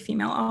 particularly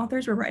female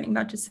authors, were writing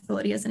about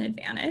disability as an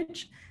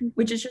advantage,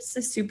 which is just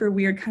a super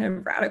weird kind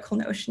of radical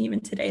notion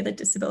even today that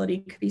disability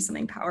could be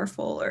something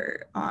powerful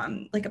or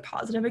like a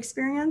positive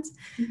experience.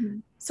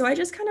 So I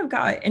just kind of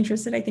got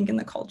interested, I think, in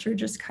the culture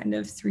just kind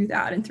of through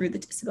that and through the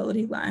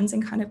disability lens,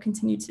 and kind of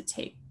continued to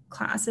take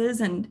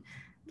classes. And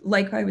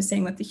like I was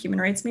saying with the human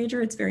rights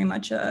major, it's very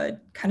much a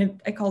kind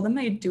of, I call them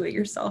my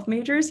do-it-yourself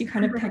majors. You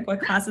kind of pick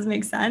what classes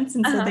make sense.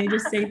 And so they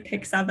just say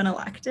pick 7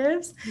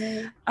 electives.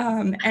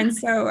 And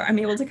so I'm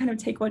able to kind of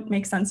take what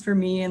makes sense for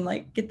me and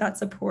like get that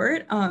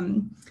support.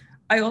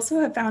 I also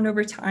have found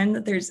over time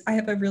that I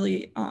have a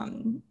really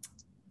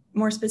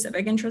more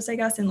specific interest, I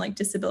guess, in like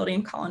disability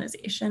and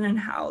colonization and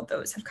how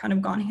those have kind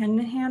of gone hand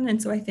in hand.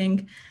 And so I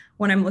think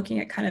when I'm looking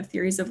at kind of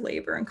theories of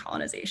labor and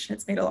colonization,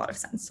 it's made a lot of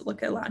sense to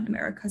look at Latin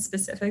America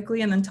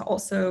specifically, and then to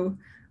also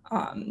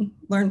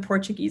learn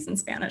Portuguese and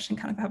Spanish and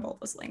kind of have all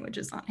those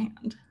languages on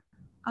hand.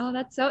 Oh,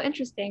 that's so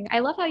interesting. I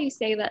love how you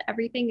say that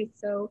everything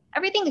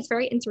is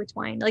very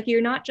intertwined. Like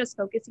you're not just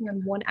focusing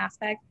on one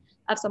aspect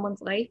of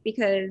someone's life,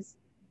 because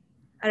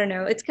I don't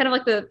know, it's kind of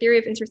like the theory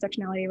of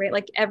intersectionality, right?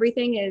 Like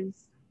everything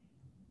is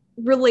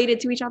related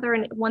to each other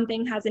and one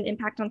thing has an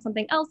impact on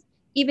something else.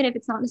 Even if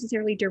it's not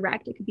necessarily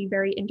direct, it could be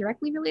very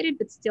indirectly related,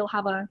 but still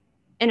have an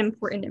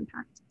important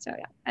impact. So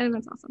yeah, I think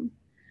that's awesome.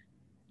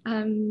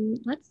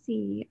 Let's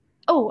see.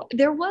 Oh,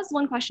 there was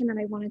one question that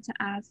I wanted to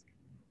ask.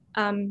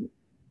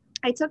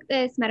 I took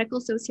this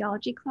medical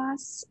sociology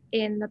class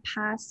in the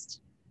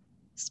past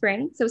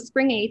spring, so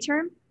spring A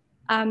term.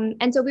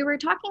 And so we were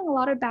talking a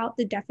lot about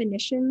the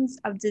definitions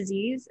of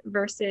disease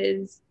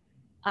versus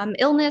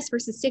illness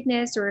versus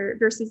sickness or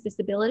versus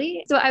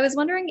disability. So I was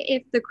wondering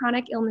if the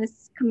chronic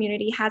illness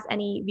community has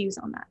any views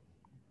on that.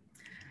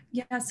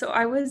 Yeah, so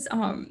I was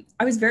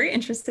very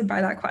interested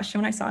by that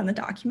question when I saw in the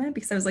document,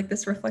 because I was like,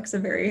 this reflects a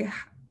very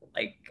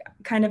like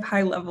kind of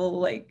high level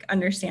like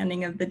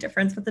understanding of the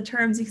difference with the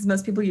terms, because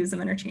most people use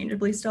them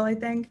interchangeably still, I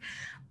think.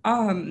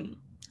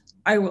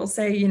 I will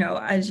say,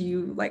 as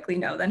you likely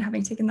know, then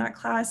having taken that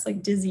class,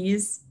 like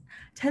disease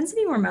tends to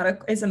be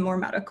more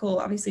medical,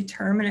 obviously,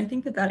 term. And I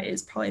think that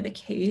is probably the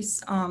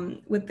case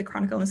with the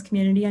chronic illness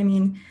community. I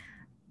mean,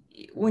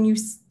 when you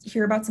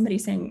hear about somebody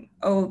saying,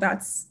 oh,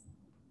 that's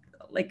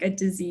like a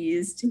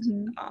diseased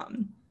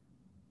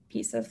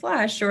piece of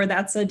flesh, or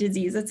that's a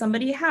disease that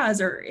somebody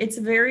has, or it's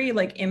very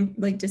like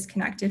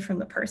disconnected from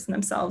the person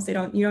themselves. You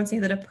don't say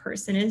that a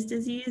person is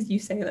diseased. You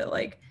say that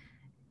like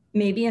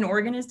maybe an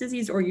organ is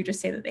diseased, or you just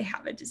say that they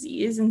have a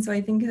disease. And so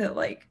I think that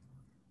like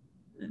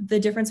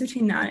the difference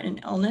between that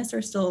and illness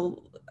are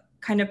still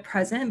kind of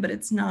present, but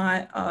it's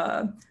not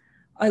a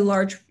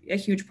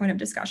huge point of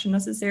discussion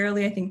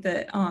necessarily. I think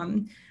that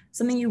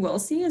something you will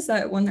see is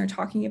that when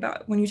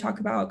you talk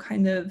about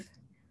kind of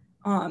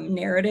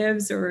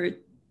narratives or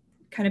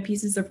kind of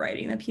pieces of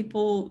writing that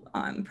people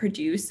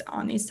produce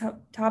on these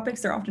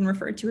topics, they're often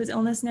referred to as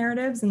illness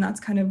narratives, and that's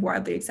kind of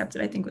widely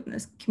accepted, I think, within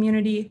this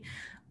community.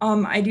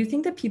 I do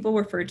think that people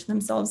refer to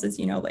themselves as,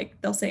 like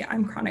they'll say,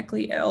 I'm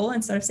chronically ill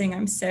instead of saying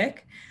I'm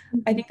sick.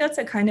 I think that's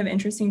a kind of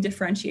interesting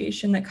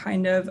differentiation that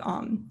kind of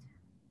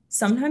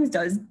sometimes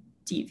does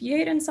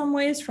deviate in some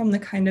ways from the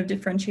kind of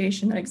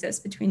differentiation that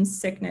exists between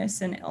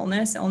sickness and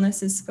illness.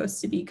 Illness is supposed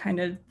to be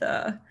kind of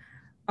the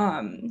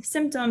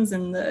symptoms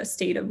and the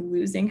state of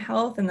losing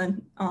health. And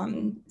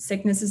then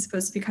sickness is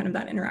supposed to be kind of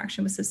that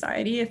interaction with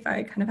society, if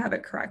I kind of have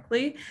it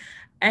correctly.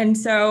 And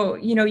so,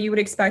 you would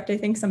expect, I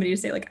think, somebody to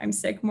say like, I'm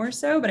sick more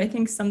so, but I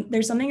think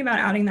there's something about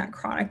adding that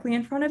chronically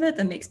in front of it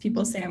that makes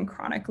people say I'm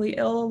chronically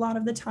ill a lot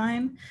of the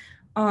time.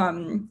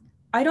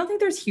 I don't think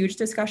there's huge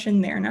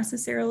discussion there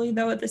necessarily,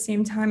 though. At the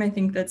same time, I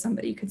think that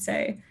somebody could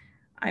say,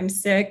 I'm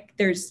sick.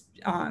 There's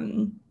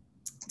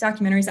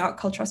documentaries out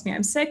called Trust Me,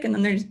 I'm Sick. And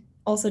then there's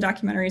also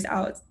documentaries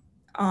out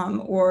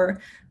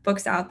or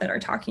books out that are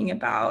talking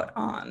about,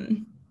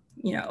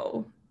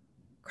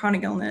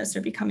 chronic illness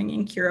or becoming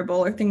incurable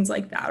or things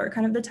like that are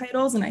kind of the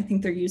titles. And I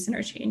think they're used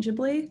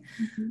interchangeably.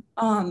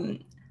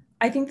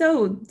 I think,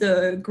 though,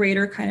 the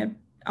greater kind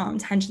of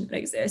tension that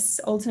exists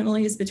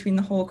ultimately is between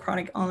the whole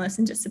chronic illness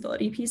and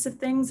disability piece of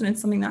things. And it's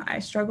something that I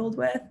struggled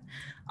with.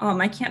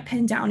 I can't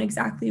pin down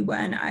exactly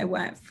when I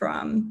went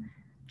from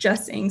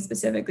just saying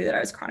specifically that I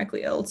was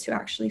chronically ill to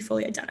actually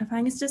fully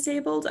identifying as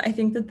disabled. I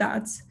think that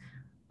that's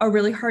a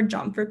really hard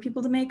jump for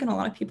people to make, and a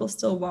lot of people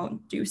still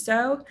won't do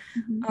so.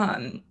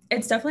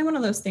 It's definitely one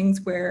of those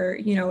things where,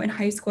 in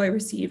high school, I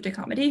received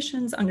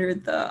accommodations under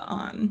the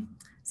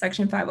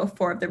Section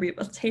 504 of the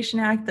Rehabilitation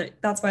Act.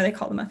 That's why they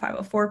call them a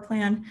 504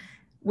 plan,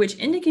 which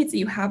indicates that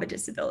you have a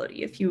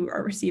disability if you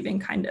are receiving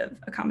kind of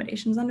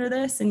accommodations under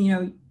this.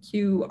 And,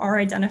 you are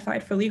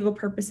identified for legal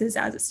purposes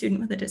as a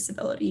student with a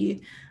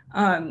disability.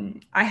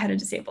 I had a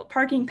disabled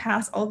parking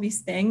pass, all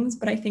these things.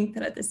 But I think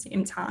that at the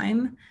same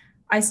time,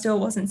 I still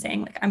wasn't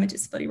saying like I'm a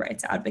disability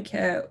rights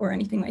advocate or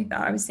anything like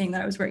that. I was saying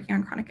that I was working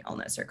on chronic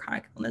illness or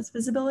chronic illness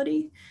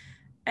visibility.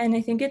 And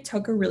I think it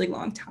took a really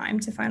long time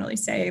to finally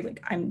say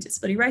like I'm a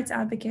disability rights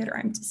advocate or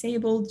I'm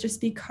disabled,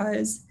 just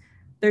because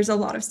there's a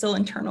lot of still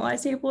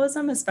internalized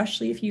ableism,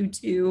 especially if you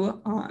do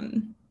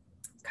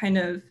kind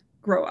of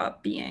grow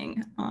up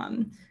being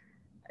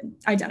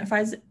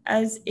identifies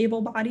as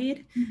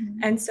able-bodied.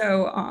 And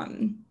so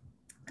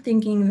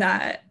thinking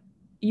that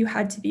you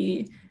had to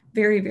be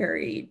very,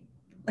 very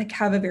like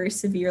have a very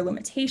severe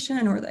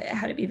limitation or that it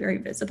had to be very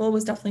visible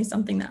was definitely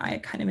something that I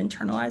had kind of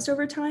internalized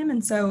over time.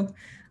 And so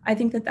I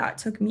think that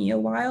took me a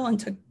while and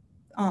took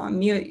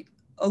me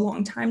a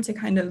long time to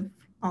kind of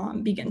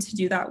begin to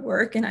do that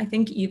work. And I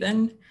think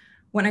even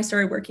when I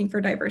started working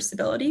for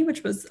Diversability,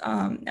 which was,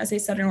 as I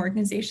said, an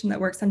organization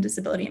that works on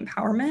disability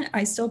empowerment,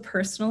 I still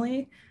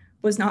personally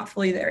was not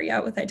fully there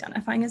yet with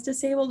identifying as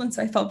disabled. And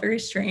so I felt very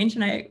strange.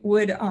 And I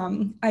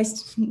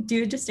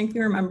do distinctly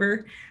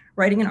remember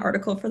writing an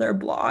article for their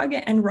blog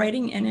and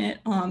writing in it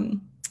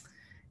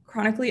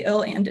chronically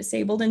ill and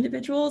disabled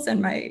individuals.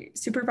 And my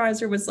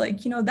supervisor was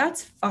like,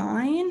 that's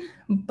fine,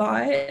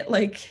 but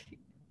like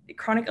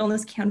chronic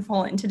illness can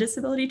fall into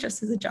disability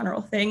just as a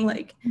general thing.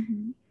 Like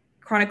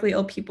chronically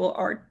ill people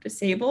are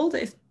disabled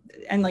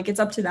and like it's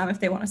up to them if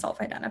they want to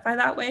self-identify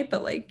that way.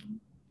 But like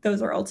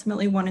those are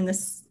ultimately one in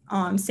this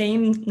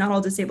same, not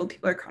all disabled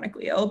people are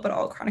chronically ill, but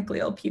all chronically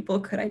ill people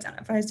could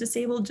identify as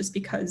disabled just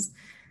because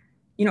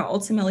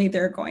ultimately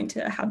they're going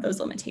to have those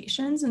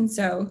limitations. And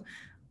so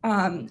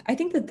I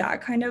think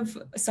that kind of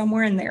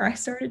somewhere in there I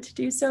started to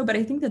do so, but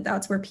I think that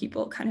that's where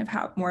people kind of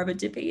have more of a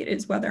debate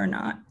is whether or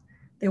not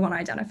they want to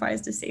identify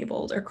as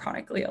disabled or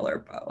chronically ill or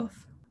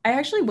both. I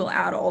actually will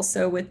add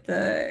also with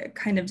the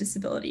kind of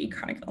disability,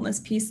 chronic illness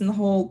piece and the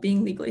whole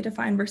being legally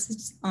defined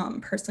versus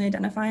personally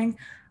identifying,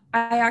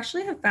 I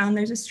actually have found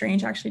there's a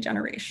strange actually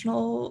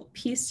generational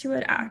piece to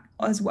it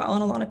as well.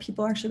 And a lot of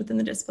people actually within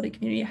the disability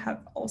community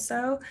have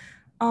also.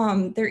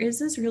 There is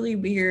this really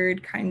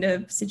weird kind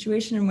of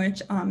situation in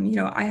which,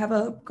 I have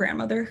a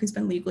grandmother who's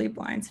been legally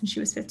blind since she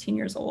was 15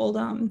 years old.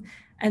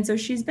 And so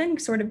she's been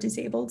sort of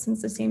disabled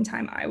since the same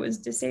time I was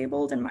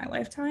disabled in my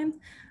lifetime.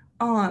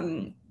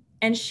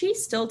 And she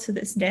still to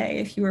this day,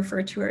 if you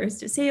refer to her as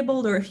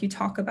disabled or if you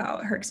talk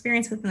about her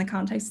experience within the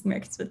context of the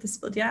Americans with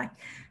Disabilities Act,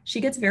 she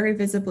gets very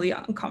visibly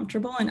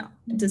uncomfortable and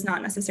does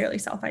not necessarily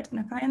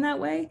self-identify in that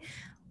way.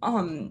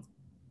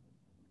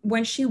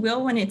 When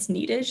it's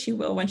needed, she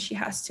will when she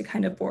has to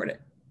kind of board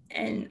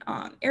an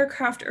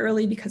aircraft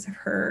early because of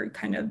her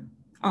kind of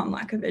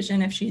lack of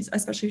vision.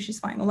 Especially if she's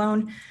flying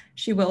alone,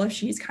 she will if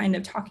she's kind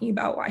of talking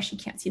about why she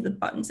can't see the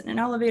buttons in an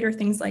elevator,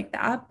 things like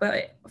that.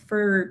 But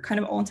for kind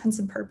of all intents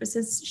and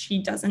purposes,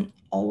 she doesn't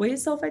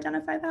always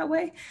self-identify that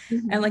way.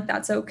 And like,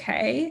 that's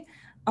okay.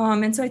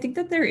 And so I think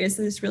that there is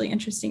this really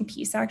interesting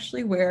piece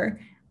actually where,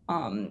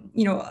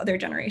 other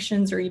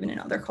generations or even in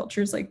other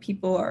cultures, like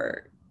people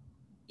are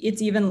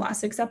it's even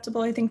less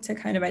acceptable, I think, to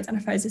kind of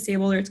identify as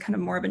disabled, or it's kind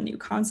of more of a new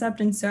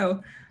concept. And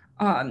so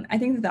I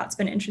think that that's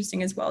been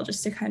interesting as well,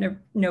 just to kind of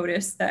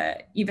notice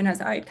that even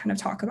as I kind of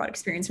talk about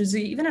experiences,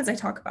 even as I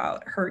talk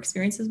about her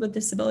experiences with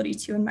disability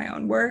too in my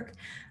own work,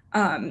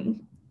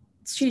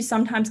 she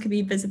sometimes could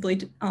be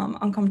visibly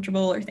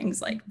uncomfortable or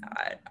things like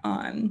that.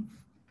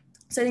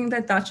 So I think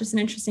that that's just an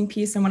interesting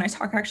piece. And when I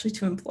talk actually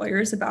to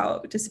employers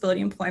about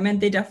disability employment,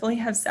 they definitely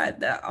have said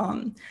that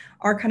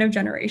our kind of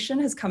generation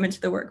has come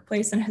into the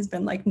workplace and has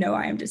been like, no,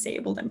 I am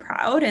disabled and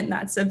proud. And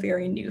that's a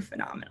very new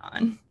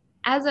phenomenon.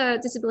 As a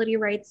disability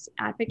rights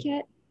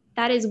advocate,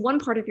 that is one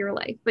part of your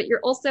life, but you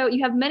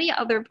have many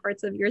other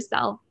parts of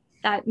yourself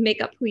that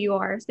make up who you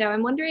are. So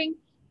I'm wondering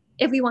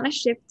if we want to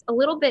shift a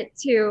little bit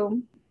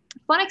to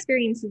fun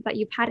experiences that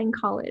you've had in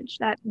college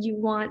that you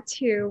want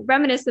to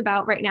reminisce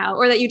about right now,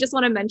 or that you just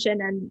want to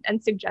mention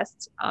and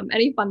suggest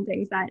any fun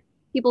things that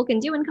people can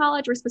do in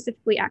college, or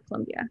specifically at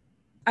Columbia.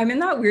 I'm in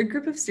that weird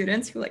group of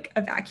students who like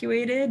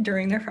evacuated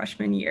during their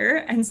freshman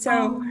year. And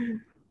so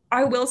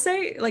I will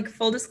say, like,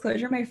 full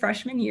disclosure, my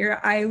freshman year,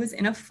 I was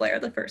in a flare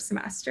the first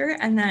semester,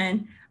 and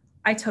then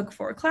I took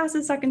 4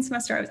 classes second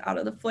semester. I was out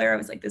of the flare. I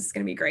was like, this is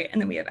going to be great.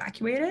 And then we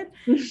evacuated.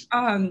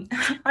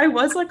 I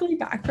was luckily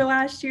back for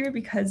last year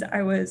because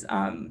I was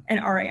an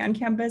RA on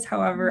campus.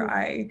 However,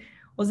 I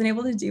wasn't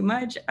able to do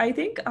much. I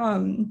think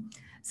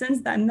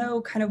since then,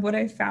 though, kind of what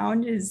I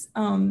found is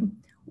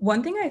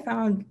one thing I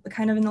found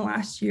kind of in the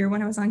last year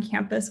when I was on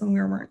campus, when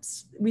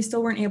we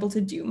still weren't able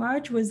to do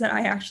much, was that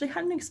I actually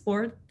hadn't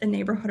explored the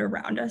neighborhood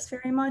around us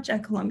very much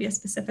at Columbia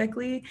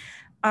specifically.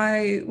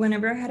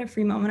 Whenever I had a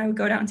free moment, I would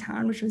go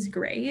downtown, which was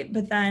great.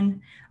 But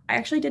then I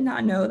actually did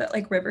not know that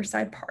like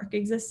Riverside Park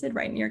existed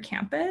right near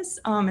campus.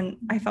 And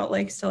I felt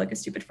like still like a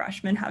stupid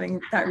freshman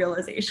having that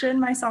realization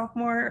my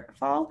sophomore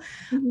fall.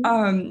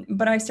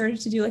 But I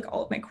started to do like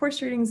all of my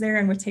course readings there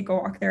and would take a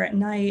walk there at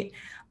night.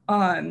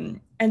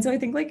 And so I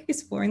think like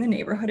exploring the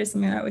neighborhood is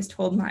something I always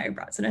told my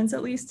residents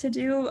at least to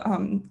do,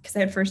 because I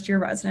had first year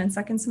residence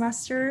second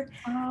semester.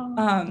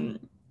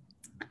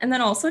 And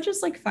then also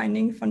just like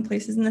finding fun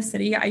places in the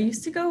city. I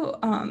used to go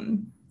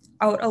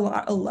out a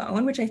lot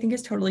alone, which I think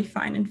is totally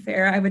fine and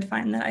fair. I would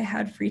find that I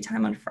had free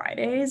time on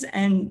Fridays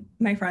and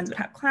my friends would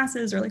have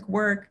classes or like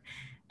work.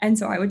 And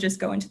so I would just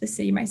go into the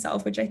city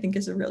myself, which I think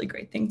is a really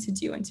great thing to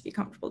do and to be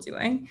comfortable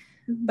doing.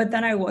 But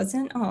then I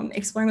wasn't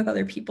exploring with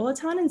other people a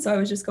ton. And so I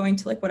was just going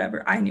to like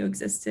whatever I knew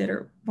existed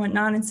or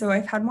whatnot. And so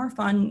I've had more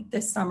fun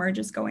this summer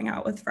just going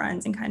out with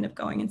friends and kind of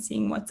going and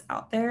seeing what's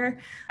out there.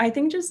 I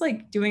think just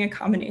like doing a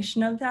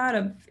combination of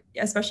that,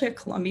 especially at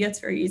Columbia, it's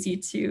very easy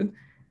to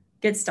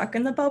get stuck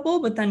in the bubble,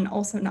 but then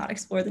also not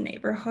explore the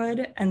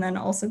neighborhood. And then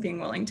also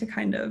being willing to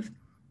kind of,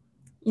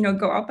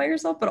 go out by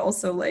yourself, but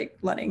also like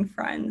letting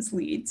friends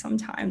lead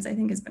sometimes, I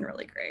think has been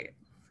really great.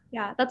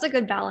 Yeah, that's a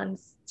good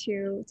balance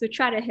to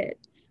try to hit.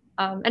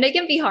 And it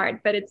can be hard,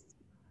 but it's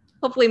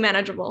hopefully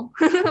manageable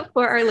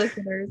for our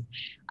listeners.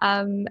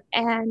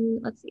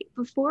 And let's see,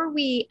 before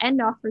we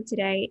end off for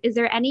today, is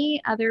there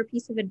any other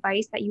piece of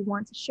advice that you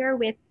want to share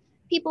with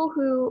people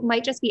who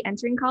might just be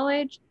entering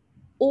college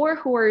or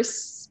who are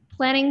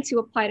planning to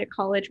apply to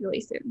college really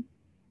soon?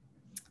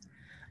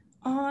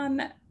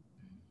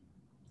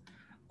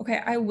 Okay,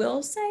 I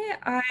will say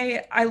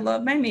I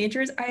love my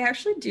majors. I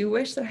actually do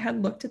wish that I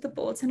had looked at the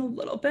bulletin a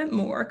little bit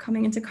more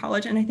coming into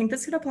college, and I think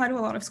this could apply to a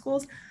lot of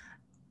schools.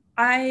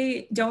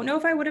 I don't know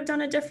if I would have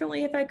done it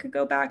differently if I could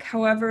go back.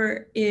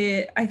 However,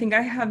 I think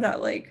I have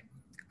that like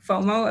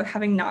FOMO of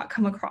having not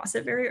come across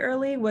it very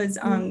early. We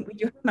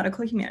do have a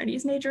medical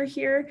humanities major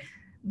here.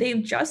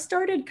 They've just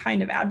started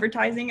kind of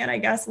advertising it, I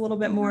guess, a little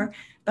bit more,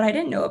 but I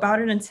didn't know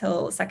about it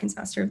until second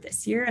semester of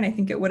this year. And I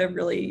think it would have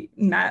really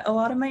met a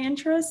lot of my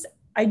interests.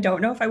 I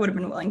don't know if I would have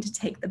been willing to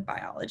take the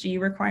biology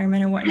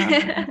requirement and whatnot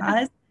that it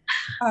has.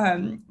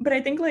 But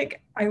I think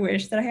like I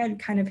wish that I had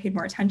kind of paid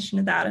more attention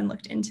to that and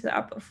looked into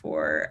that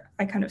before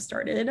I kind of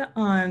started.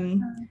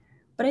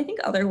 But I think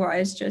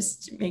otherwise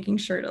just making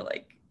sure to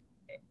like,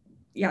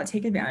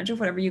 take advantage of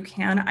whatever you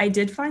can. I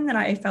did find that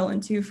I fell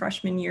into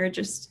freshman year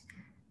just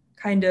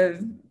kind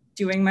of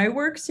doing my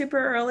work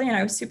super early and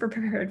I was super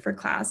prepared for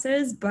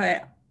classes,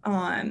 but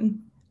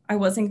I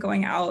wasn't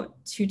going out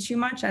too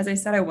much. As I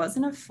said, I was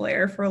in a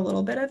flare for a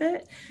little bit of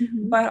it,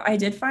 but I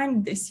did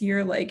find this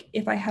year, like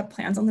if I had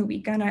plans on the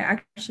weekend, I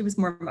actually was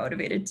more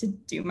motivated to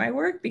do my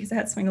work because I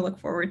had something to look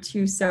forward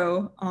to.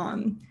 So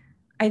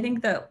I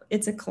think that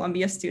it's a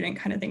Columbia student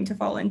kind of thing to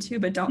fall into,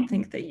 but don't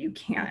think that you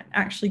can't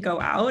actually go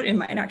out. It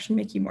might actually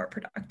make you more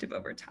productive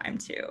over time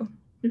too.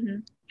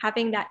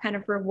 Having that kind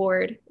of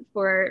reward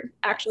for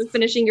actually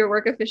finishing your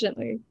work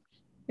efficiently.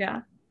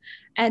 Yeah.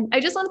 And I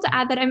just wanted to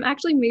add that I'm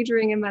actually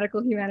majoring in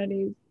medical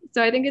humanities.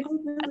 So I think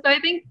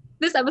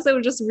this episode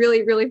was just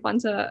really, really fun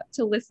to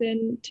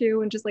listen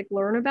to and just like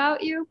learn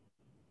about you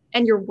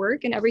and your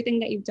work and everything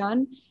that you've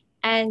done.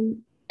 And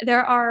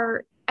there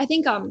are, I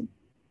think,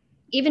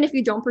 even if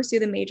you don't pursue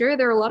the major,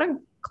 there are a lot of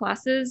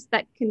classes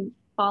that can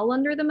fall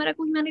under the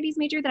medical humanities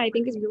major that I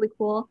think is really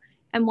cool.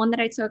 And one that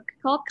I took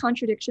called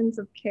Contradictions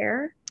of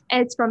Care.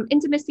 And it's from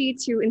intimacy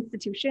to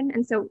institution.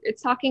 And so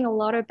it's talking a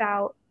lot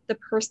about the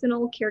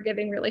personal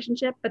caregiving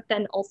relationship, but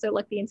then also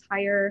like the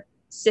entire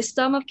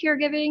system of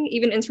caregiving,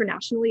 even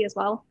internationally as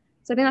well.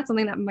 So I think that's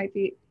something that might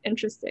be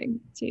interesting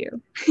to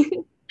you.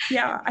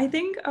 Yeah, I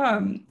think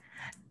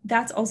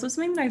that's also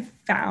something that I've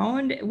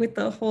found with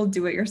the whole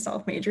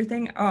do-it-yourself major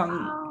thing,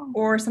 Wow.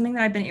 or something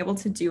that I've been able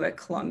to do at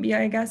Columbia,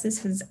 I guess, is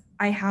because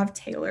I have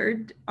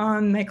tailored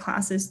my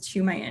classes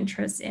to my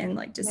interests in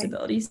like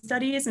disability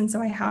studies. And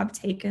so I have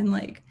taken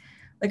like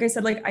I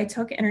said, like I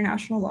took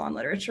international law and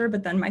literature,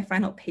 but then my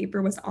final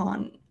paper was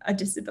on a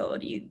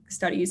disability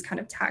studies kind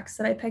of text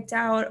that I picked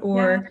out.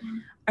 Or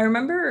I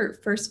remember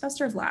first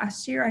semester of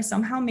last year, I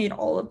somehow made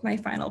all of my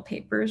final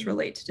papers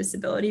relate to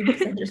disability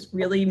because I just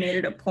really made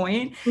it a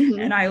point.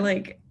 And I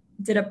like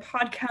did a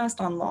podcast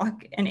on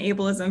Locke and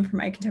ableism for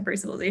my contemporary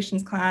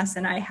civilizations class.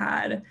 And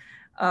I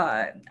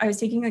was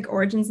taking like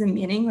origins and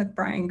meaning with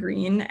Brian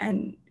Greene,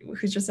 and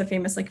who's just a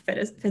famous like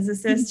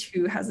physicist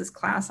who has this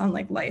class on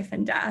like life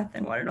and death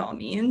and what it all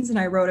means. And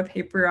I wrote a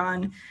paper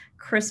on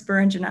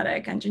CRISPR and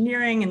genetic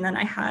engineering. And then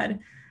I had,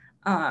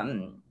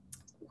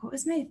 what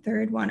was my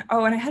third one?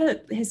 Oh, and I had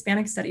a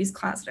Hispanic studies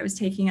class that I was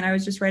taking, and I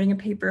was just writing a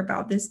paper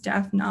about this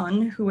deaf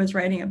nun who was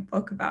writing a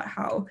book about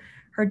how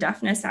her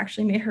deafness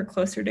actually made her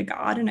closer to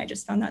God. And I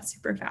just found that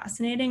super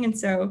fascinating. And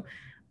so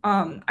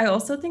I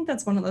also think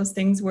that's one of those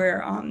things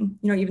where,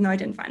 even though I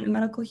didn't find a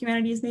medical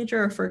humanities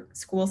major, or for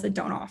schools that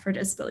don't offer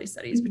disability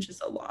studies, which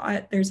is a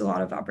lot, there's a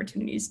lot of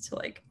opportunities to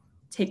like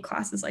take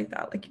classes like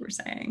that, like you were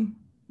saying.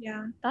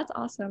 Yeah, that's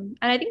awesome.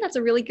 And I think that's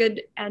a really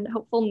good and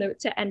hopeful note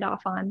to end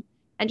off on.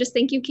 And just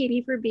thank you,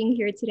 Katie, for being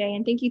here today.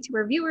 And thank you to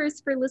our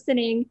viewers for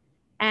listening.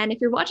 And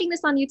if you're watching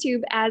this on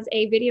YouTube as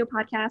a video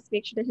podcast,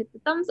 make sure to hit the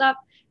thumbs up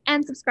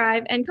and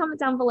subscribe and comment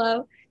down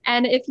below.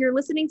 And if you're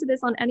listening to this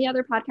on any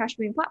other podcast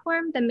streaming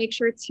platform, then make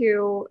sure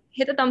to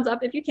hit the thumbs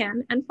up if you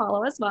can and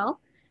follow as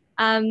well.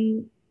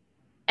 And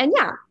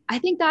yeah, I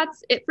think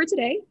that's it for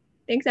today.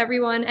 Thanks,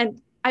 everyone.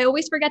 And I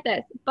always forget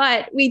this,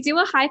 but we do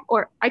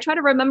I try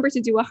to remember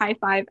to do a high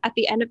five at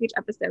the end of each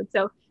episode.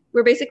 So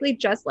we're basically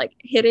just like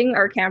hitting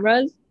our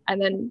cameras and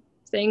then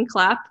saying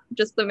clap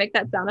just to make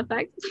that sound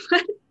effect.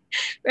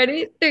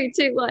 Ready? 3,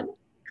 2, 1,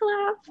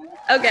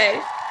 clap.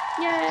 Okay.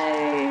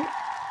 Yay.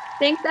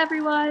 Thanks,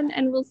 everyone.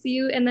 And we'll see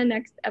you in the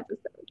next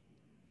episode.